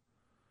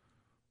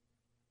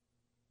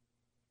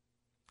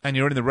 and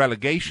you're in the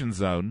relegation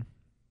zone,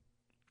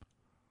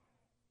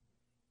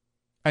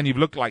 and you've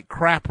looked like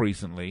crap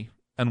recently,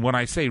 and when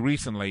I say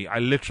recently, I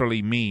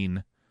literally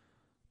mean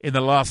in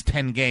the last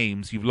 10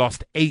 games, you've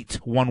lost 8,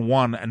 won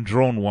 1, and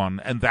drawn 1,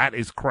 and that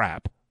is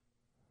crap.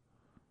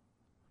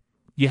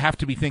 You have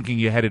to be thinking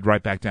you're headed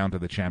right back down to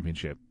the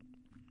championship.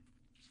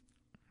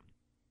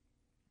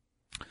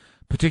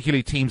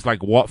 Particularly teams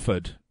like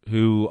Watford,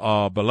 who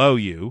are below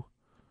you,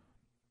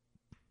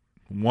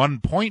 1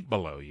 point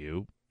below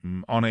you,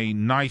 on a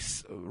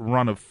nice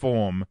run of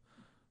form,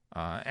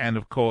 and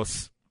of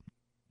course,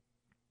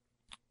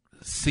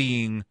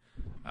 seeing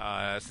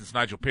since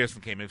Nigel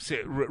Pearson came in,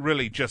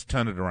 really just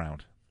turn it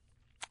around.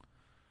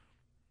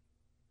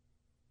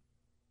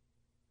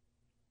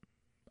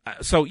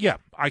 So yeah,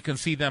 I can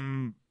see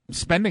them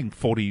spending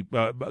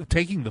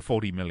taking the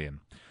 40 million,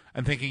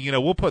 and thinking,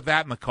 we'll put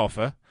that in the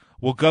coffer.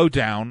 We'll go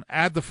down,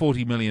 add the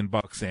 40 million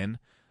bucks in,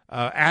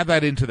 add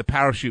that into the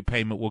parachute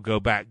payment we'll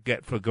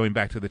get for going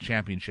back to the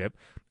championship,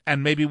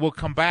 and maybe we'll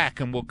come back,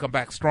 and we'll come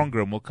back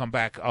stronger, and we'll come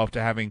back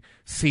after having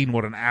seen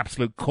what an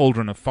absolute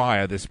cauldron of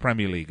fire this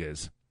Premier League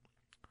is.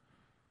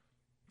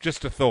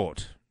 Just a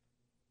thought.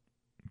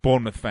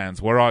 Bournemouth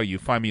fans, where are you?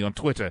 Find me on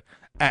Twitter,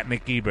 at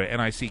Nick Geber,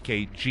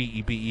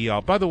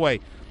 NickGeber. By the way,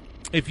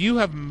 if you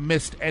have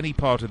missed any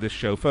part of this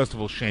show, first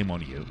of all, shame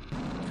on you.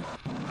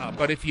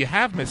 But if you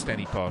have missed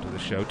any part of the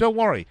show, don't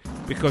worry,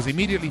 because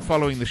immediately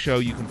following the show,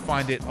 you can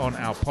find it on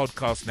our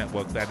podcast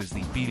network. That is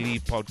the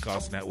Believe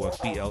Podcast Network,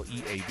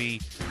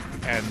 BLEAV,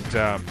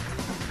 and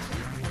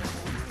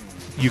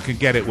you can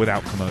get it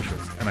without commercials.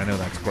 And I know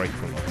that's great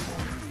for a lot of people.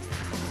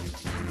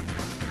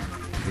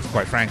 Because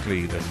quite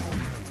frankly, a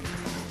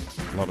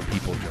lot of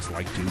people just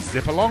like to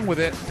zip along with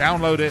it,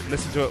 download it,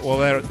 listen to it while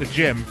they're at the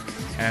gym.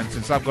 And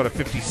since I've got a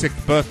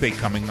 56th birthday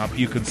coming up,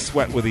 you can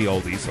sweat with the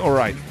oldies. All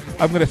right,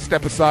 I'm going to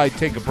step aside,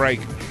 take a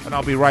break, and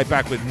I'll be right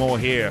back with more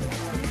here.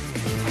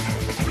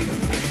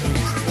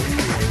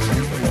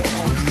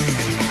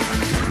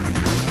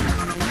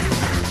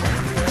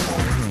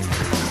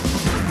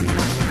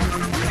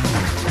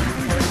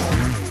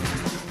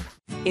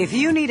 If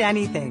you need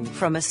anything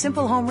from a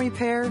simple home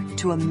repair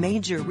to a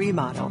major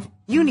remodel,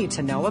 you need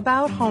to know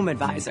about Home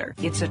Advisor.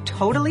 It's a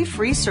totally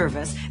free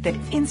service that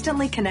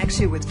instantly connects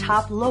you with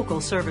top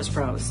local service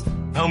pros.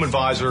 Home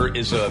Advisor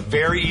is a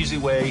very easy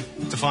way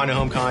to find a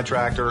home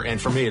contractor, and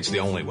for me, it's the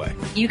only way.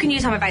 You can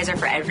use Home Advisor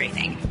for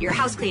everything. Your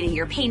house cleaning,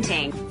 your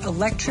painting.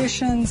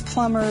 Electricians,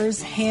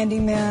 plumbers,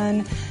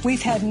 handymen.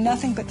 We've had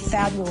nothing but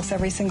fabulous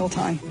every single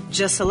time.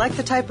 Just select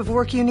the type of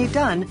work you need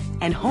done,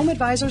 and Home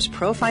Advisor's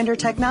ProFinder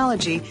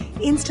technology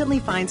instantly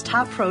finds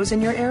top pros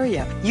in your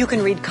area. You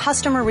can read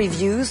customer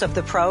reviews of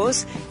the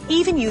pros,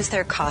 even use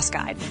their cost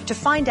guide to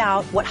find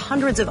out what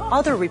hundreds of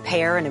other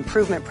repair and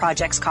improvement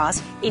projects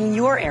cost in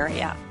your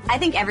area. I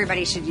think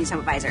everybody should use Home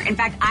Advisor. In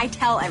fact, I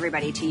tell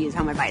everybody to use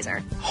Home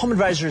Advisor. Home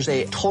Advisor is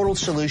a total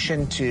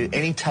solution to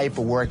any type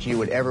of work you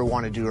would ever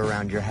want to do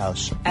around your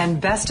house.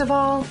 And best of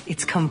all,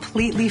 it's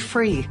completely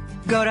free.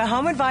 Go to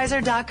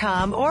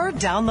HomeAdvisor.com or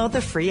download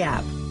the free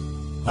app.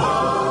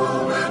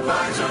 Home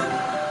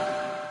Advisor.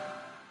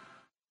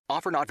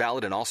 Offer not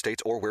valid in all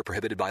states or where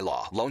prohibited by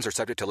law. Loans are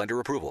subject to lender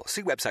approval.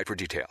 See website for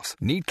details.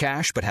 Need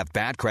cash but have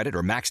bad credit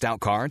or maxed out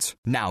cards?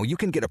 Now you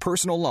can get a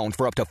personal loan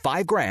for up to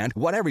 $5,000,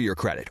 whatever your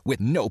credit, with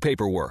no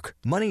paperwork.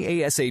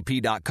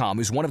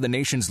 MoneyASAP.com is one of the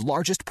nation's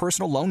largest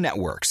personal loan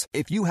networks.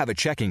 If you have a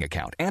checking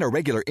account and a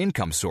regular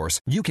income source,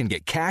 you can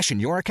get cash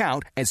in your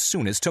account as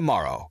soon as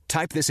tomorrow.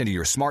 Type this into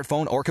your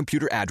smartphone or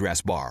computer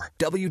address bar.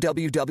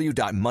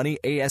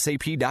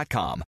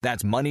 www.moneyasap.com.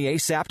 That's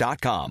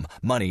moneyasap.com.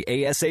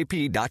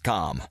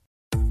 Moneyasap.com.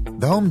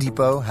 The Home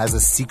Depot has a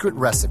secret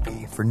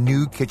recipe for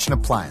new kitchen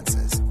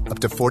appliances. Up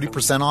to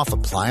 40% off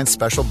appliance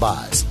special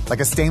buys, like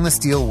a stainless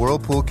steel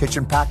Whirlpool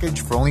kitchen package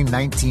for only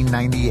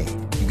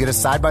 $19.98. You get a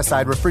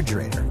side-by-side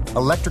refrigerator,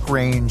 electric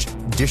range,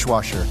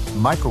 dishwasher,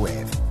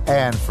 microwave,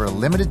 and for a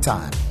limited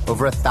time,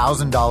 over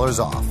 $1,000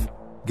 off.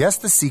 Guess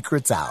the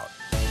secret's out.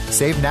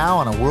 Save now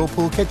on a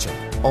Whirlpool kitchen,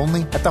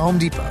 only at the Home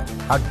Depot.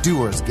 How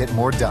doers get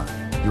more done.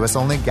 U.S.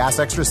 only. Gas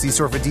Extra. See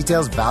store for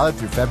details. Valid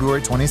through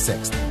February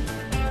 26th.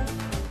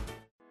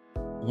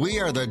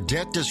 We are the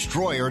Debt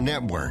Destroyer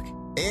Network.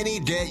 Any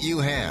debt you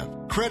have,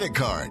 credit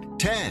card,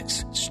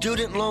 tax,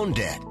 student loan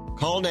debt,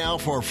 call now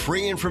for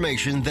free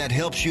information that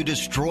helps you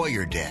destroy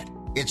your debt.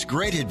 It's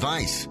great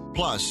advice.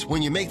 Plus,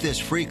 when you make this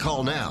free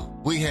call now,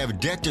 we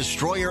have Debt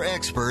Destroyer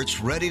experts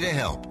ready to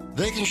help.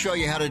 They can show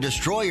you how to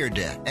destroy your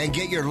debt and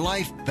get your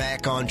life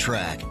back on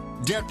track.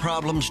 Debt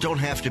problems don't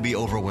have to be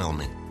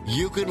overwhelming.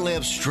 You can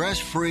live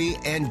stress-free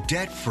and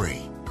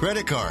debt-free.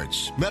 Credit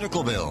cards,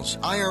 medical bills,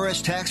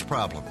 IRS tax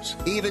problems,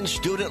 even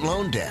student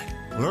loan debt.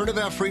 Learn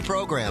about free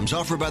programs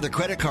offered by the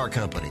credit card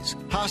companies,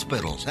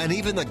 hospitals, and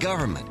even the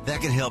government that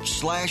can help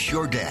slash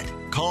your debt.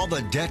 Call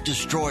the Debt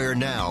Destroyer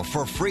now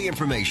for free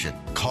information.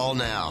 Call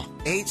now.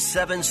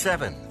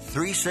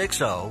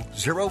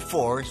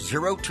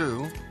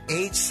 877-360-0402.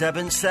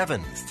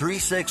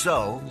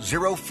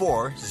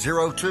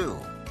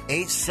 877-360-0402.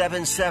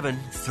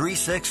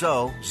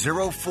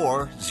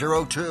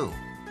 877-360-0402.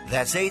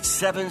 That's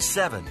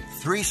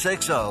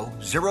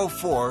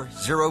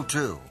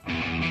 877-360-0402.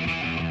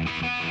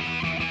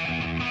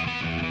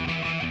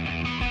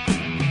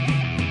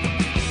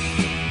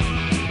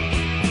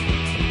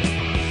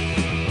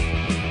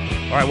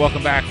 All right,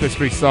 welcome back, Fifth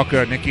Street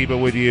Soccer. Nick Eber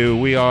with you.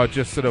 We are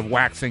just sort of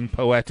waxing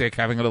poetic,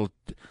 having a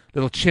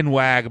little chin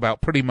wag about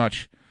pretty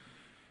much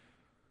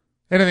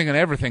anything and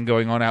everything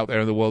going on out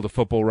there in the world of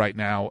football right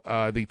now.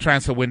 The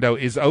transfer window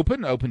is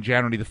open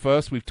January the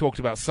 1st. We've talked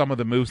about some of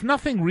the moves.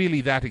 Nothing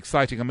really that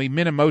exciting. I mean,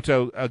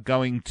 Minamino,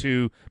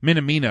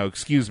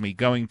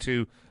 going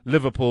to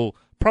Liverpool.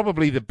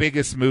 Probably the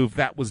biggest move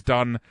that was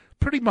done.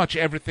 Pretty much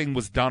everything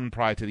was done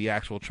prior to the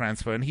actual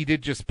transfer, and he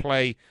did just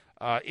play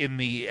in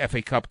the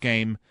FA Cup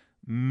game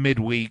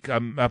midweek,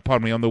 on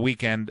the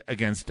weekend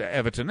against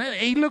Everton. And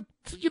he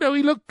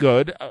looked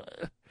good.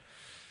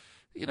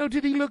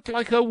 Did he look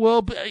like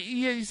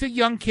he's a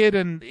young kid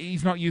and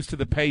he's not used to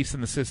the pace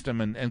and the system,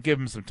 and give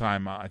him some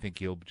time. I think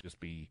he'll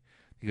just be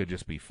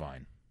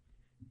fine.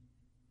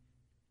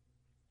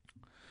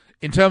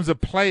 In terms of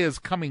players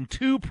coming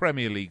to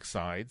Premier League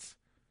sides,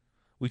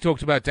 we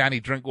talked about Danny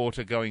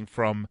Drinkwater going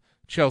from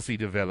Chelsea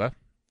to Villa.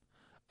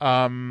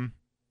 And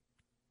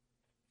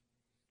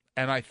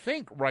I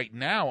think right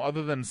now,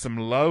 other than some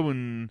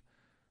loan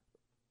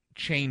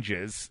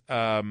changes,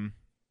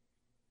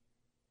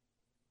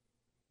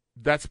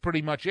 that's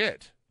pretty much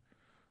it.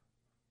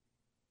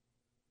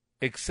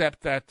 Except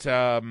that,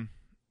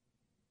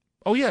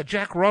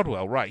 Jack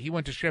Rodwell, right. He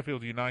went to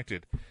Sheffield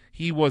United.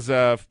 He was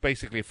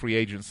basically a free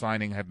agent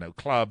signing, had no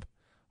club.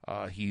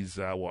 He's,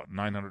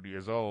 900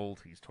 years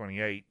old. He's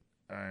 28.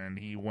 And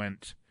he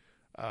went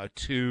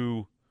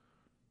to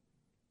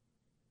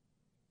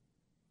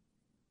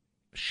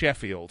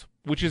Sheffield,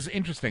 which is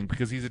interesting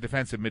because he's a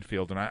defensive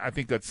midfielder, and I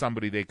think that's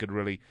somebody they could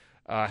really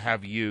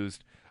have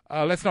used.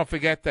 Let's not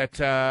forget that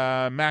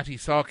Matty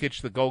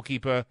Sarkic, the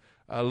goalkeeper,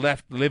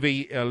 left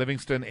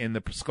Livingston in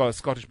the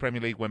Scottish Premier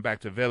League, went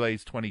back to Villa.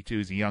 He's 22,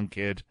 he's a young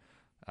kid.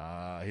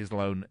 His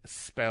loan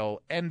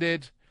spell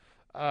ended.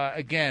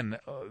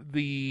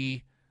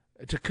 The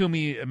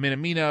Takumi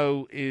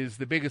Minamino is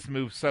the biggest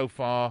move so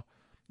far,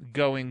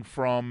 going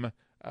from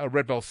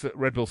Red Bull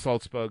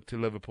Salzburg to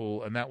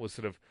Liverpool, and that was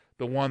sort of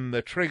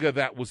the trigger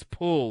that was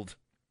pulled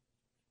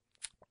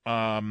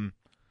on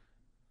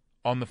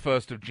the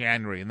 1st of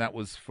January, and that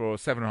was for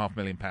 £7.5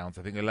 million, I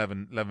think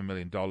 $11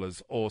 million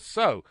or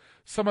so.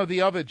 Some of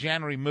the other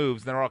January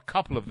moves, there are a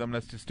couple of them,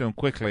 let's just do them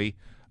quickly.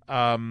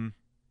 Emerson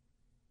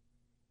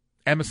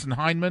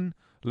Hyndman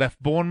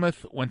left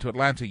Bournemouth, went to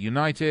Atlanta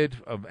United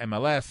of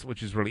MLS,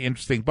 which is really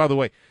interesting. By the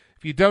way,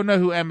 if you don't know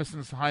who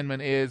Emerson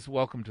Hyndman is,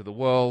 welcome to the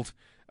world.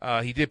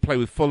 He did play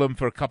with Fulham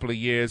for a couple of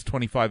years,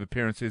 25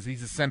 appearances.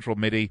 He's a central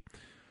midi.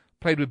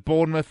 Played with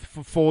Bournemouth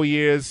for 4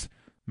 years,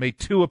 made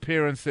 2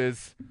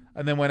 appearances,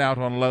 and then went out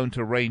on loan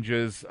to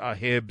Rangers,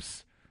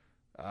 Hibs,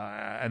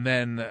 and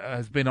then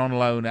has been on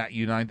loan at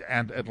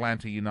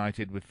Atlanta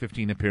United with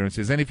 15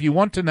 appearances. And if you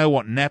want to know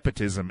what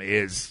nepotism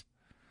is,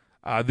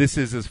 this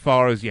is as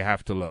far as you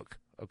have to look,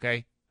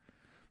 okay?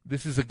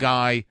 This is a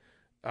guy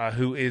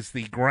who is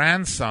the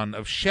grandson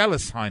of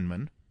Shellis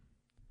Hyndman,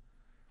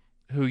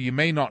 who you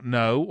may not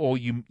know, or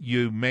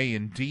you may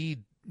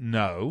indeed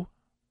know.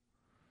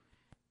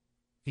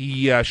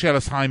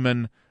 Shellis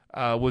Hyndman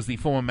was the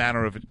former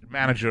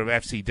manager of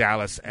FC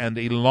Dallas and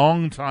a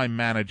longtime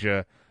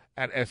manager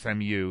at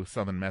SMU,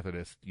 Southern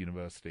Methodist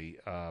University,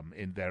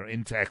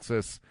 in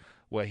Texas,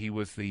 where he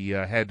was the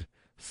head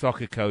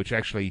soccer coach.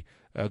 Actually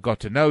got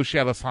to know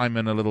Shellis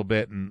Hyndman a little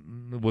bit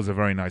and was a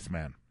very nice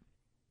man.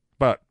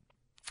 But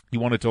you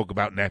want to talk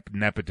about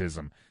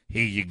nepotism,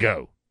 here you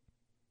go.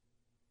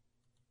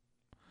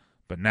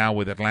 But now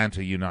with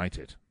Atlanta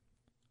United.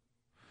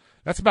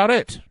 That's about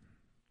it.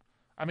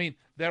 I mean,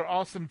 there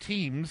are some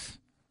teams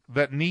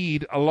that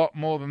need a lot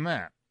more than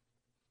that.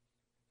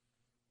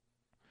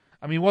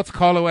 I mean, what's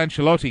Carlo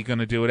Ancelotti going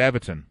to do at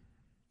Everton?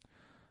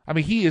 I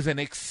mean, he is an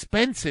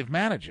expensive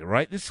manager,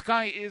 right? This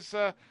guy is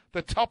the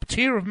top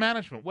tier of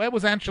management. Where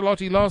was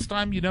Ancelotti last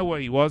time? You know where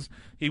he was.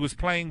 He was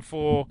playing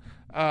for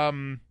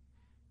Aurelio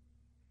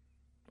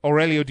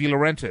De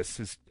Laurentiis,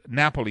 his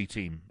Napoli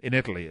team in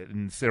Italy,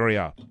 in Serie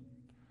A.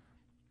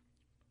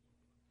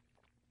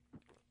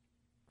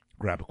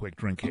 Grab a quick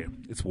drink here.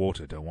 It's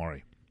water, don't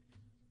worry.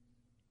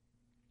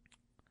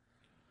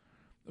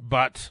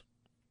 But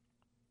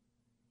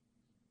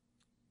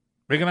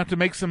they're going to have to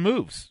make some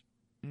moves.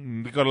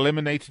 They got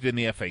eliminated in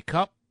the FA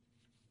Cup.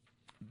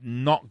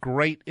 Not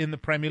great in the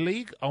Premier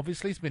League.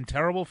 Obviously, it's been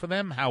terrible for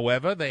them.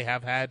 However, they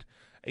have had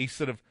a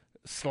sort of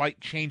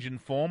slight change in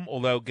form,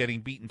 although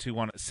getting beaten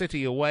 2-1 at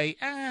City away,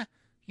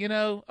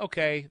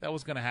 okay, that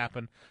was going to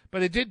happen. But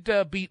they did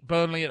beat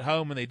Burnley at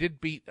home, and they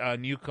did beat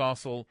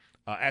Newcastle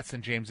at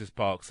St. James's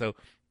Park. So,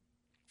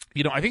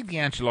 I think the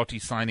Ancelotti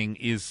signing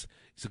is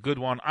a good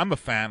one. I'm a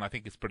fan. I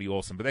think it's pretty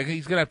awesome. But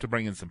he's going to have to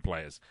bring in some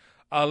players.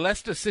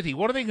 Leicester City,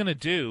 what are they going to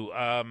do?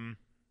 I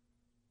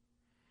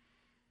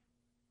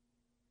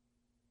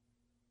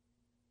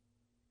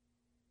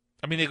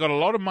mean, they got a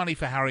lot of money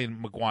for Harry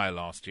Maguire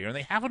last year, and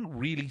they haven't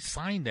really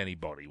signed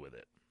anybody with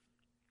it.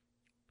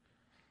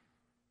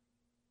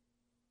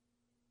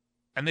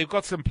 And they've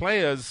got some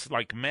players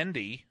like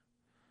Mendy.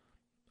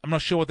 I'm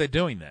not sure what they're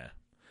doing there.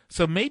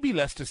 So maybe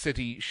Leicester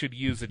City should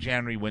use the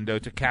January window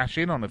to cash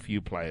in on a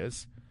few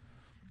players.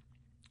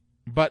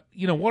 But,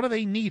 what do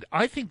they need?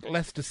 I think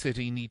Leicester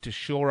City need to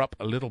shore up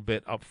a little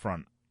bit up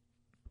front.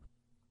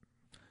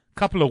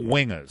 Couple of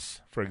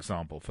wingers, for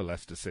example, for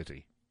Leicester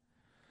City.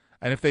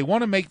 And if they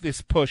want to make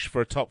this push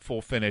for a top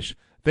 4 finish,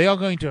 they are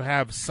going to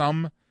have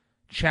some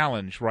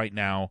challenge right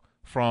now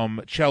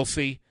from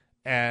Chelsea,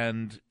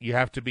 and you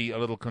have to be a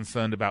little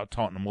concerned about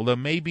Tottenham. Although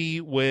maybe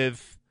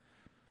with,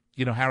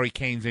 Harry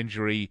Kane's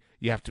injury,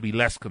 you have to be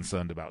less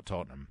concerned about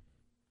Tottenham.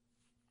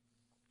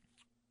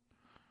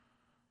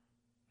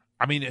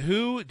 I mean,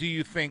 who do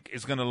you think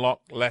is going to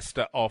lock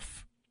Leicester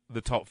off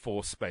the top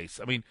 4 space?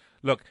 I mean,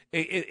 look,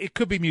 it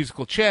could be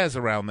musical chairs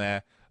around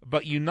there,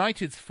 but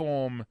United's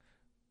form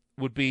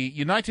would be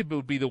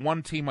the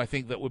one team I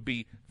think that would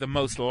be the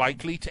most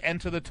likely to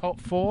enter the top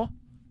 4.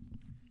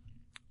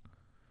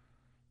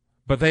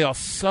 But they are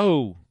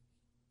so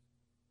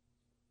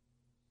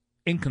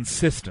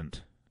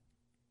inconsistent.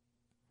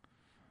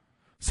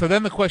 So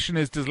then the question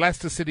is, does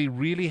Leicester City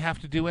really have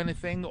to do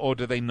anything, or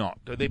do they not?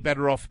 Are they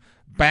better off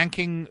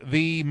banking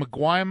the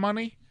Maguire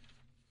money,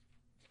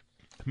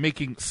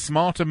 making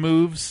smarter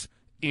moves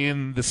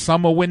in the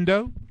summer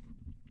window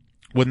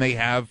when they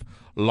have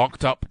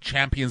locked up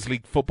Champions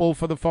League football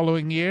for the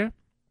following year,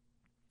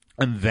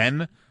 and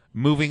then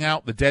moving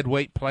out the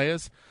deadweight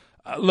players?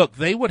 Look,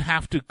 they would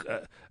have to...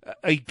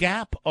 a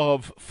gap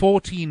of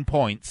 14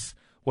 points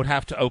would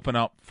have to open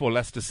up for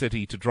Leicester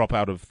City to drop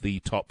out of the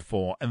top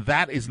 4, and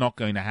that is not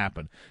going to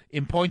happen.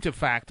 In point of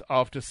fact,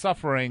 after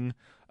suffering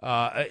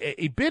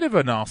a bit of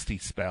a nasty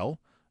spell,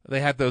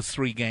 they had those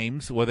 3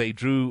 games where they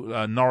drew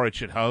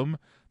Norwich at home,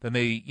 then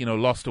they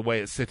lost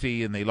away at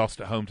City, and they lost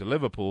at home to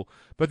Liverpool,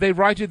 but they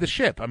righted the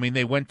ship. I mean,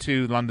 they went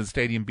to London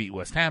Stadium, beat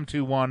West Ham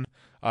 2-1,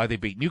 they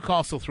beat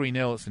Newcastle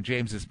 3-0 at St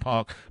James's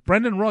Park.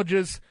 Brendan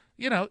Rodgers,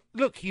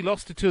 look, he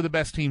lost to 2 of the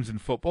best teams in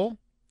football.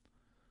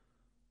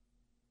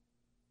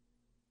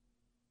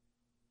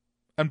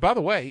 And by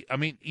the way, I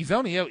mean, he's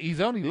only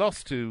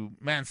lost to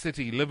Man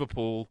City,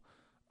 Liverpool,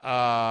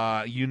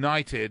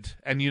 United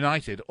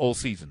all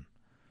season.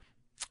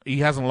 He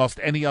hasn't lost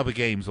any other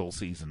games all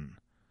season.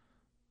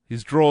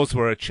 His draws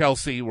were at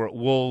Chelsea, were at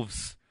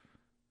Wolves.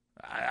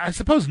 I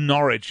suppose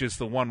Norwich is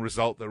the one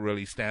result that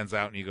really stands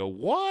out, and you go,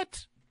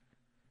 what?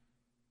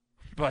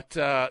 But,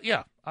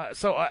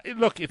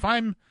 look, if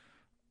I'm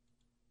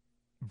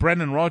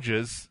Brendan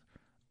Rodgers,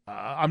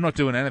 I'm not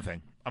doing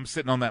anything. I'm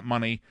sitting on that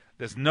money.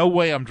 There's no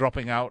way I'm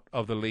dropping out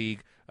of the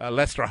league.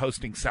 Leicester are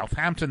hosting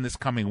Southampton this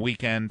coming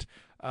weekend.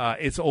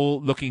 It's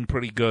all looking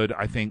pretty good,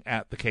 I think,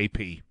 at the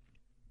KP.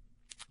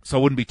 So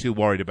I wouldn't be too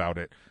worried about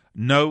it.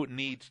 No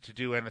need to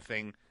do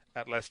anything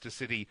at Leicester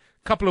City.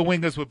 A couple of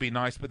wingers would be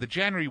nice, but the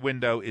January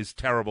window is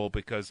terrible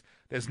because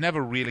there's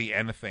never really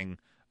anything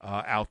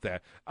out there.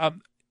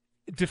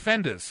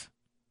 Defenders.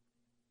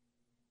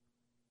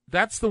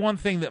 That's the one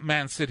thing that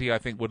Man City, I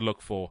think, would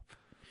look for.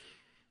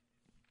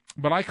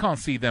 But I can't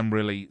see them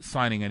really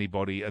signing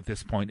anybody at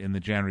this point in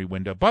the January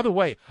window. By the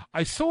way,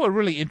 I saw a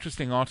really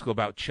interesting article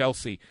about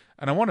Chelsea,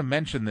 and I want to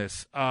mention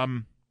this.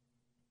 Talking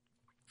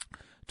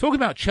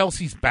about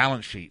Chelsea's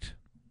balance sheet.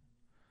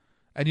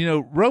 And,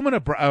 Roman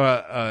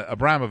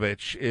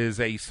Abramovich is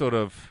a sort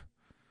of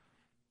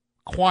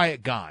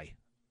quiet guy.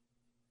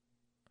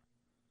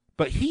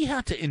 But he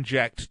had to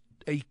inject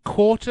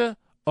 £250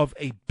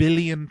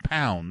 million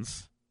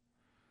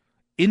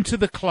into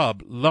the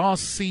club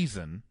last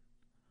season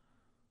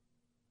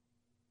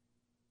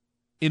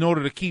in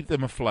order to keep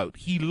them afloat.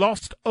 He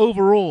lost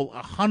overall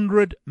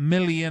 £100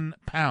 million.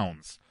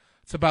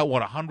 It's about,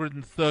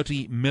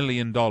 $130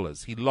 million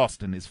he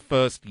lost in his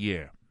first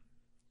year.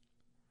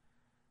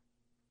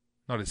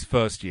 Not his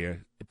first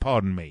year,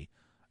 pardon me.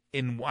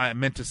 I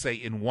meant to say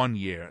in 1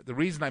 year. The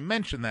reason I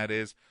mention that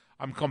is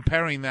I'm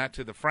comparing that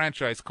to the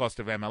franchise cost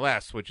of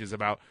MLS, which is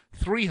about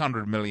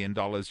 $300 million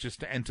just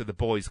to enter the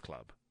boys'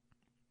 club.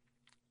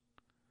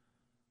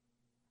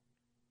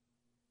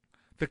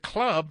 The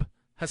club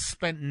has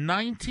spent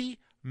 £90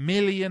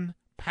 million,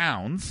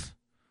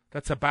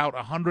 that's about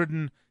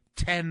 $110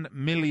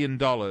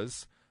 million,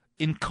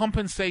 in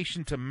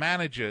compensation to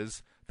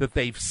managers that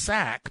they've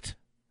sacked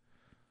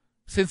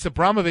since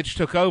Abramovich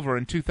took over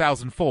in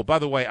 2004. By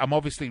the way, I'm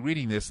obviously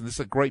reading this, and this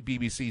is a great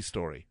BBC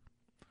story.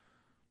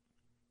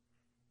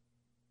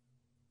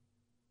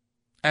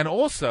 And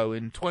also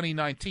in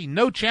 2019,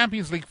 no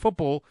Champions League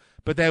football,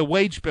 but their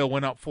wage bill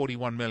went up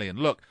 $41 million.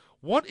 Look,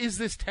 what is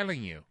this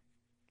telling you?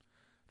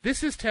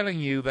 This is telling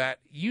you that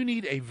you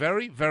need a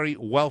very, very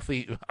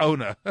wealthy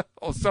owner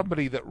or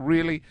somebody that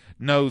really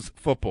knows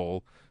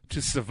football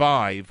to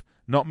survive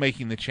not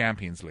making the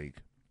Champions League.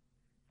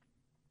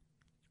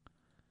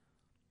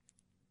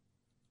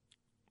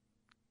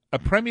 A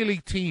Premier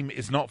League team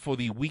is not for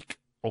the weak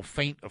or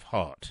faint of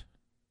heart.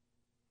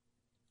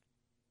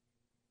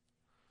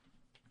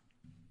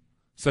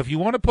 So if you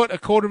want to put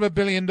 $250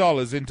 million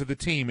into the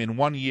team in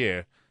 1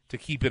 year to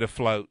keep it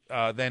afloat,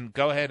 then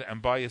go ahead and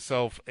buy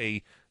yourself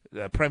a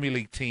Premier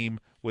League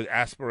team with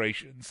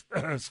aspirations,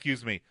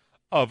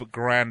 of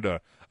grandeur.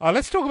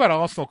 Let's talk about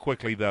Arsenal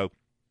quickly, though,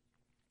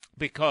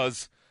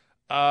 because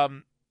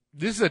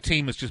this is a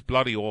team that's just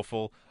bloody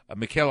awful.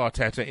 Mikel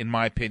Arteta, in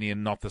my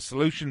opinion, not the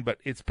solution, but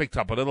it's picked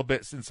up a little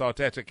bit since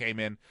Arteta came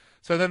in.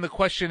 So then the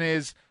question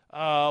is,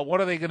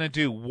 what are they going to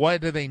do? What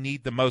do they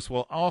need the most?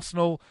 Well,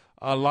 Arsenal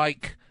are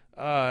like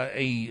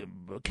a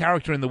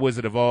character in The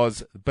Wizard of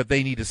Oz, but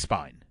they need a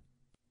spine.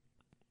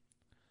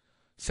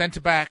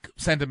 Centre-back,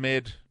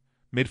 centre-mid,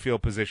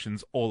 midfield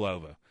positions all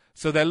over.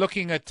 So they're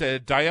looking at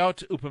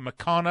Dayot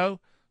Upamecano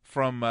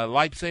from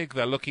Leipzig.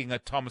 They're looking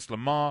at Thomas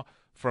Lemar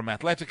from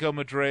Atletico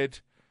Madrid.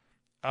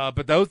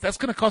 But that's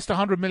going to cost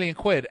 100 million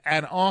quid,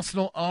 and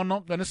Arsenal are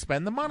not going to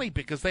spend the money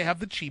because they have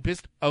the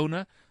cheapest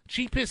owner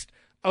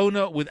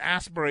with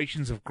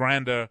aspirations of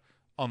grandeur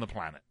on the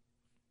planet.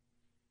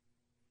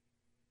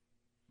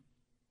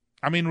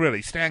 I mean,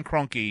 really, Stan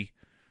Kroenke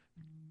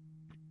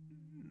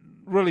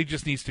really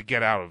just needs to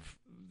get out of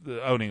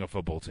owning a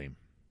football team.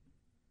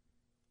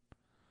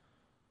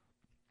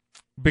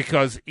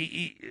 Because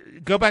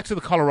go back to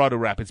the Colorado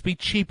Rapids, be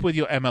cheap with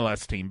your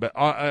MLS team, but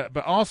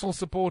Arsenal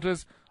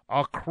supporters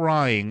are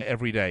crying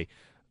every day.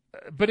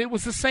 But it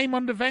was the same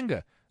under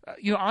Wenger.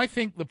 I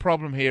think the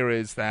problem here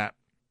is that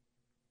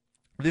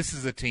this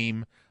is a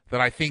team that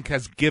I think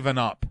has given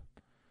up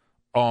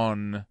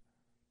on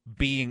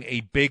being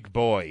a big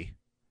boy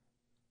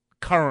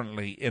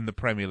currently in the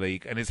Premier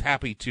League and is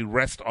happy to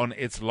rest on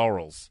its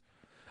laurels.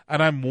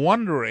 And I'm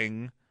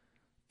wondering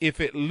if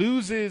it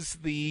loses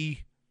the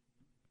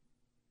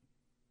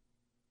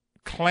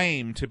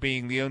claim to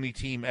being the only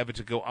team ever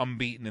to go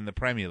unbeaten in the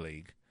Premier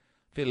League,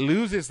 if it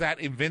loses that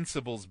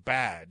Invincibles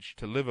badge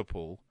to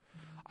Liverpool,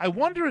 I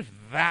wonder if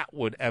that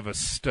would ever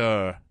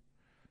stir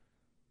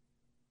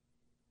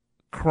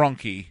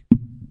Kroenke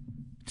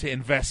to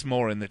invest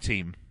more in the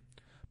team.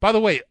 By the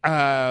way,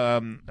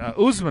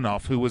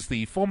 Usmanov, who was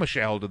the former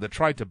shareholder that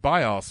tried to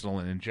buy Arsenal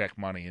and inject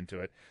money into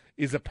it,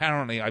 is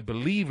apparently, I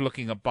believe,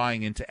 looking at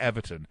buying into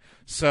Everton.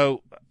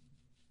 So,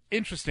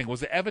 interesting.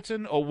 Was it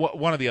Everton or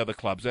one of the other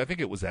clubs? I think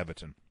it was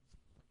Everton.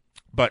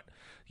 But,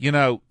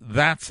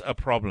 that's a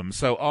problem.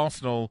 So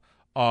Arsenal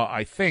are,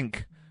 I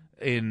think,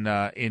 in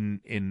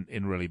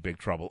really big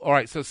trouble. All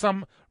right, so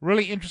some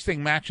really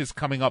interesting matches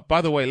coming up.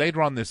 By the way,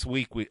 later on this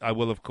week, I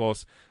will, of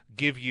course,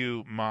 give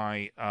you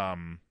my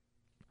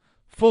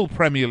full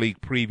Premier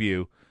League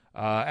preview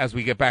as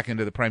we get back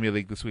into the Premier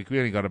League this week. We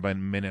only got about a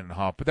minute and a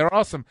half, but there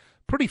are some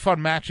pretty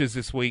fun matches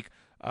this week.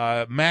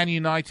 Man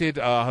United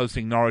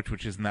hosting Norwich,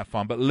 which isn't that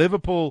fun, but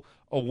Liverpool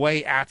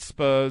away at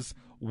Spurs.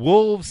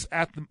 Wolves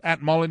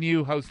at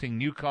Molineux hosting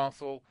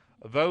Newcastle.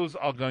 Those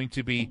are going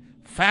to be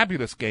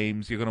fabulous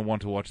games. You're going to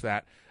want to watch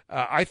that.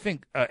 I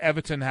think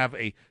Everton have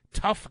a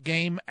tough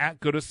game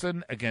at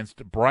Goodison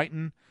against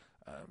Brighton,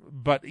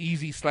 but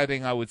easy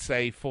sledding, I would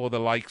say, for the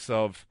likes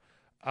of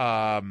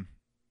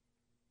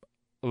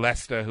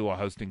Leicester, who are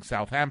hosting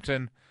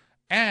Southampton.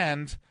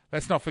 And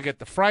let's not forget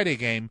the Friday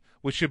game,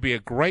 which should be a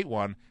great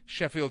one.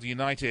 Sheffield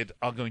United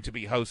are going to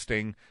be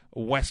hosting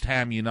West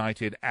Ham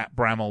United at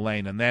Bramall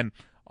Lane. And then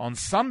on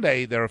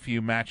Sunday, there are a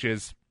few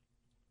matches.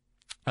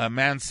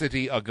 Man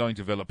City are going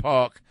to Villa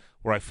Park,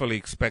 where I fully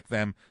expect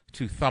them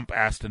to thump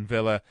Aston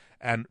Villa.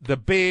 And the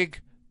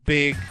big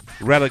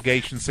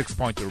relegation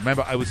 6-pointer.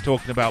 Remember, I was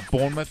talking about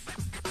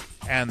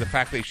Bournemouth and the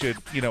fact they should,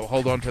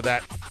 hold on to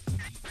that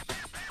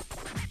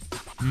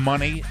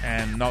money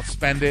and not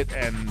spend it,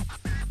 and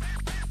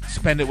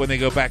spend it when they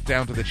go back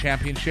down to the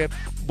Championship.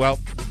 Well,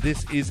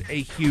 this is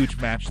a huge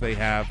match they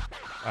have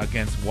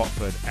against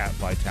Watford at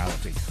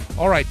Vitality.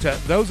 All right,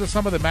 those are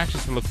some of the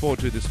matches to look forward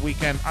to this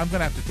weekend. I'm going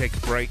to have to take a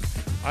break.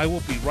 I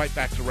will be right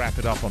back to wrap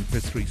it up on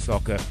Fifth Street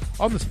Soccer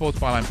on the Sports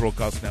Byline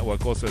Broadcast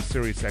Network, also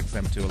Sirius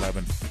XM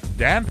 211.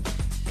 Dan?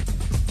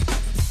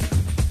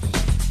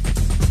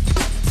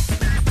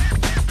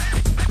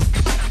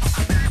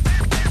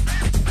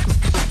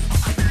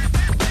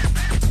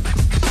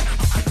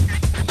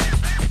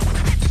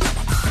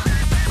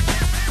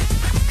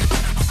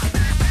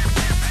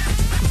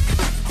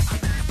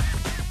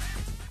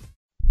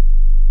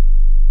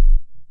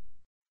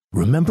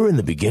 Remember in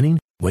the beginning,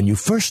 when you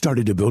first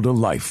started to build a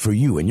life for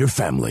you and your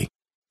family,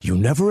 you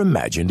never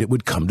imagined it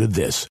would come to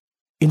this.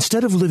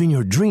 Instead of living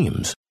your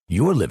dreams,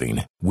 you're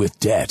living with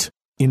debt.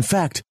 In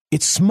fact,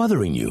 it's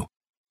smothering you.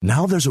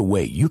 Now there's a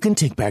way you can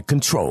take back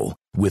control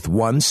with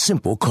one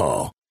simple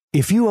call.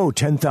 If you owe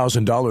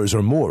 $10,000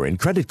 or more in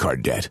credit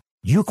card debt,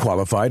 you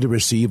qualify to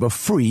receive a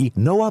free,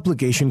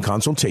 no-obligation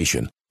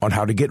consultation on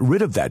how to get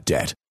rid of that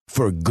debt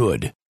for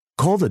good.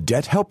 Call the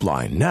Debt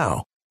Helpline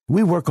now.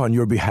 We work on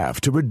your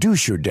behalf to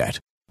reduce your debt.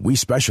 We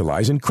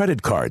specialize in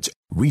credit cards,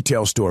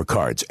 retail store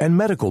cards, and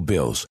medical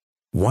bills.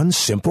 One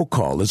simple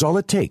call is all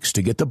it takes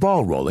to get the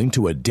ball rolling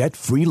to a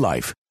debt-free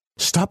life.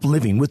 Stop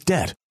living with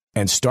debt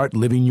and start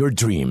living your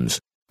dreams.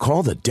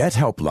 Call the Debt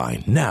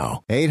Helpline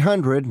now.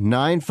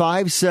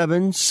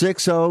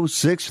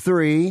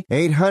 800-957-6063.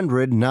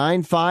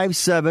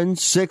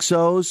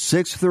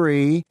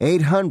 800-957-6063.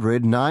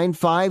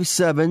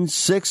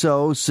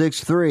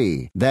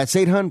 800-957-6063. That's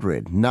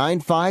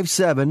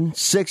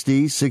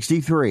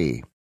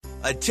 800-957-6063.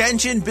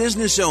 Attention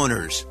business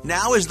owners.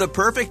 Now is the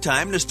perfect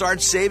time to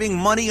start saving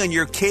money on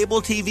your cable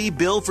TV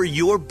bill for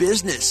your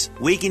business.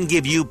 We can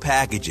give you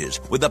packages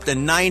with up to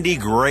 90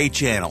 great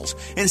channels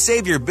and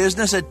save your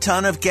business a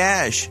ton of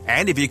cash.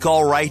 And if you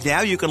call right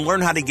now, you can learn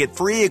how to get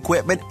free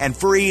equipment and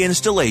free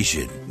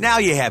installation. Now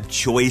you have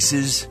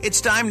choices.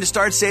 It's time to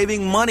start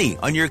saving money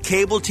on your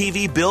cable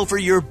TV bill for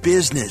your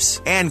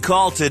business. And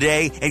call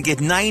today and get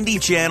 90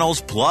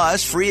 channels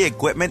plus free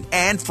equipment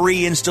and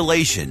free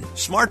installation.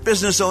 Smart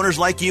business owners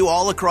like you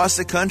all across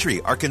the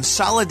country are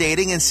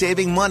consolidating and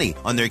saving money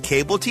on their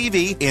cable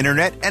TV,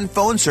 internet, and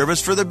phone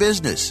service for the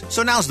business.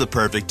 So now's the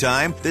perfect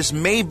time. This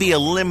may be a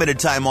limited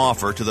time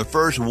offer to the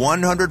first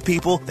 100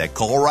 people that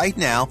call right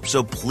now.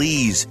 So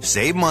please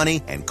save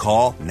money and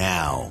call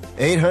now.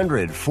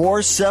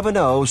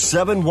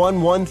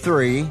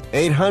 800-470-7113.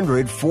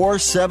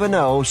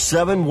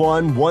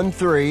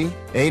 800-470-7113.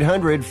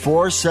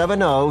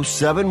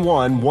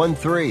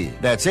 800-470-7113.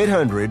 That's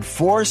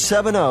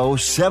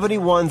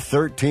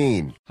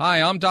 800-470-7113. Hi,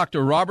 I'm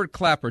Dr. Robert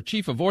Clapper,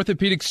 Chief of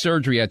Orthopedic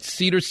Surgery at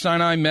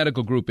Cedars-Sinai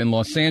Medical Group in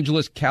Los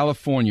Angeles,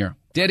 California.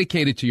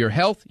 Dedicated to your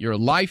health, your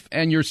life,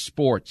 and your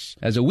sports.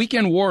 As a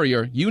weekend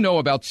warrior, you know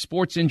about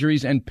sports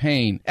injuries and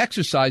pain.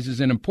 Exercise is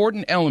an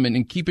important element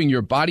in keeping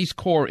your body's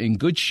core in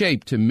good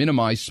shape to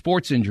minimize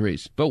sports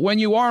injuries. But when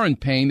you are in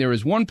pain, there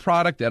is one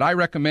product that I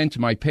recommend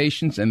to my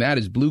patients, and that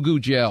is Blue Goo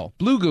Gel.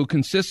 Blue Goo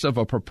consists of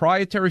a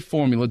proprietary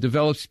formula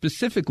developed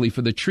specifically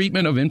for the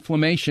treatment of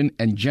inflammation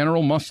and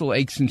general muscle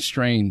aches and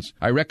strains.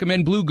 I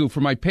recommend Blue Goo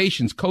for my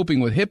patients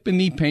coping with hip and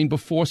knee pain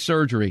before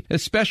surgery,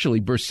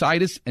 especially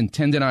bursitis and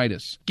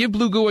tendinitis.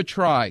 Give Blue Goo a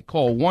try.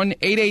 Call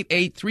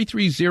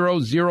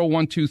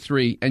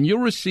 1-888-330-0123 and you'll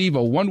receive a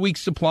 1-week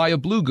supply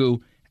of Blue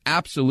Goo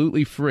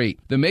absolutely free.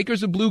 The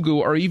makers of Blue Goo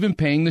are even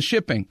paying the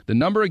shipping. The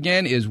number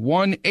again is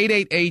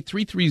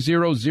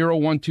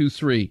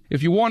 1-888-330-0123.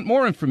 If you want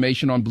more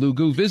information on Blue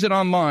Goo, visit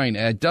online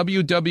at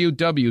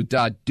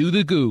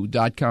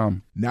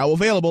www.dothegoo.com. Now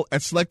available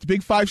at select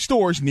Big 5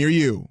 stores near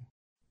you.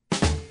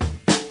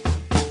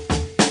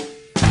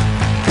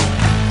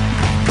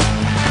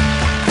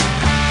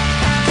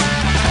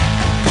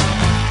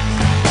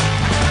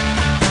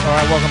 All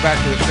right, welcome back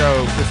to the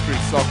show, Fifth Street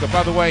Soccer.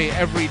 By the way,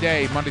 every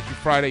day, Monday through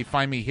Friday,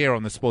 find me here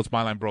on the Sports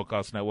Byline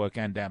Broadcast Network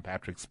and Dan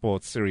Patrick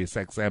Sports, Sirius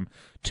XM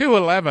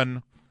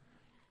 211,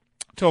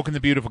 talking the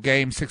beautiful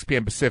game, 6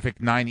 p.m. Pacific,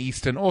 9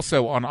 Eastern,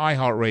 also on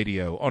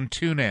iHeartRadio, on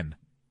TuneIn,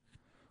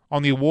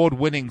 on the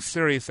award-winning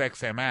Sirius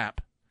XM app,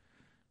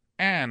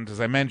 and,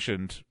 as I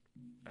mentioned,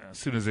 as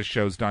soon as this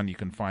show's done, you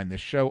can find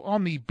this show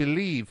on the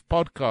Believe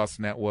Podcast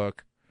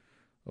Network,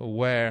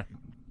 where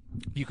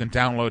you can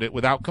download it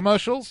without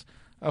commercials,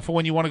 for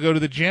when you want to go to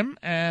the gym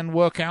and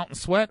work out and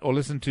sweat, or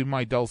listen to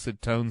my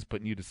dulcet tones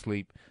putting you to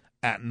sleep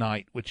at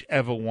night,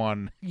 whichever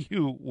one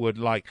you would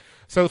like.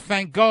 So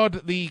thank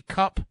God the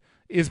cup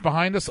is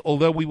behind us,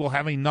 although we will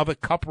have another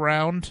cup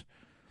round.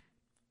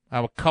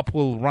 Our cup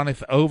will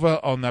runneth over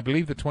on, I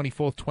believe, the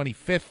 24th,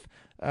 25th,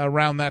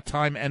 around that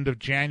time, end of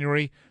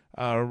January,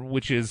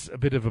 which is a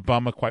bit of a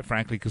bummer, quite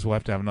frankly, because we'll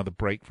have to have another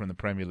break from the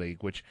Premier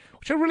League, which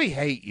I really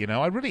hate,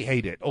 I really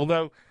hate it.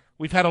 Although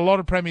we've had a lot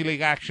of Premier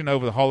League action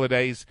over the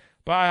holidays,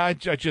 but I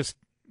just,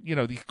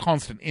 the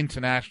constant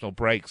international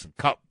breaks and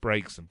cup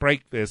breaks and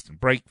break this and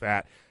break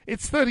that.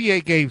 It's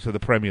 38 games for the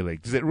Premier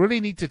League. Does it really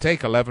need to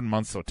take 11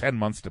 months or 10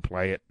 months to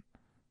play it?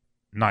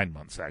 9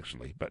 months,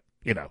 actually. But,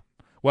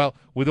 well,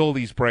 with all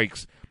these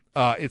breaks,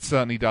 it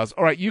certainly does.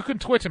 All right, you can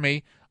Twitter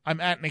me.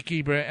 I'm at Nick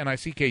Geber,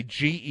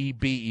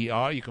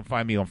 NickGeber. You can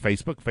find me on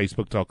Facebook,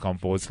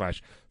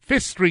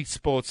 facebook.com/Fifth Street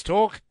Sports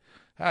Talk.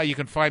 You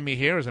can find me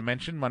here, as I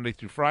mentioned, Monday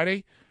through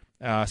Friday.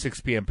 6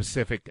 p.m.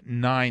 Pacific,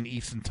 9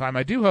 Eastern Time.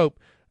 I do hope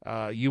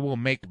you will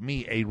make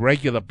me a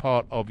regular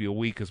part of your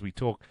week as we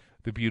talk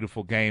the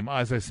beautiful game.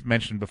 As I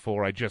mentioned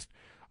before, I just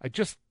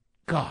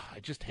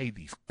hate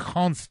these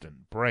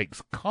constant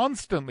breaks,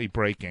 constantly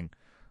breaking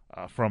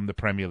from the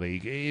Premier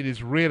League. It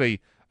is really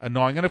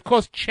annoying. And, of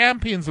course,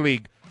 Champions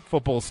League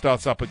football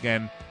starts up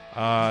again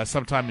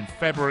sometime in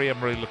February.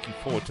 I'm really looking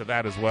forward to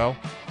that as well.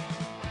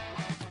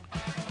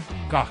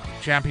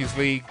 Champions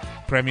League,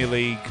 Premier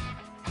League.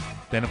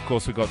 Then, of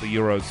course, we've got the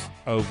Euros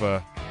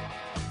over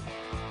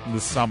the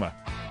summer.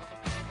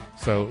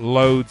 So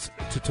loads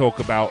to talk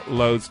about,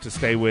 loads to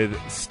stay with.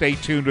 Stay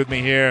tuned with me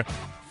here.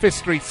 Fifth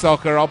Street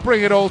Soccer. I'll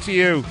bring it all to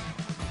you.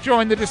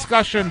 Join the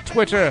discussion.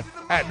 Twitter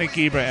at Nick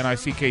Geber,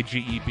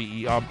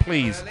 NickGeber.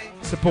 Please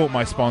support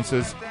my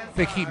sponsors.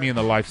 They keep me in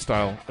the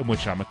lifestyle in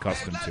which I'm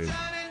accustomed to,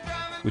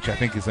 which I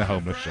think is a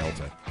homeless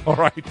shelter. All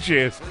right,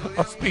 cheers.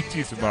 I'll speak to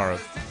you tomorrow.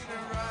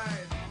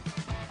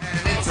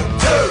 And it's a 2,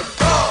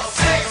 4,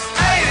 6,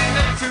 8,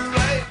 and it's too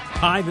late.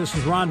 Hi, this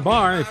is Ron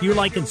Barr. If you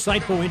like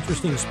insightful,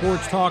 interesting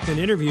sports talk and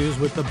interviews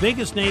with the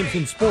biggest names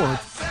in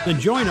sports, then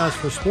join us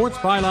for Sports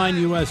Byline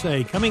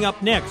USA, coming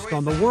up next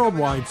on the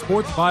worldwide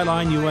Sports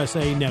Byline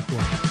USA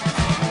Network.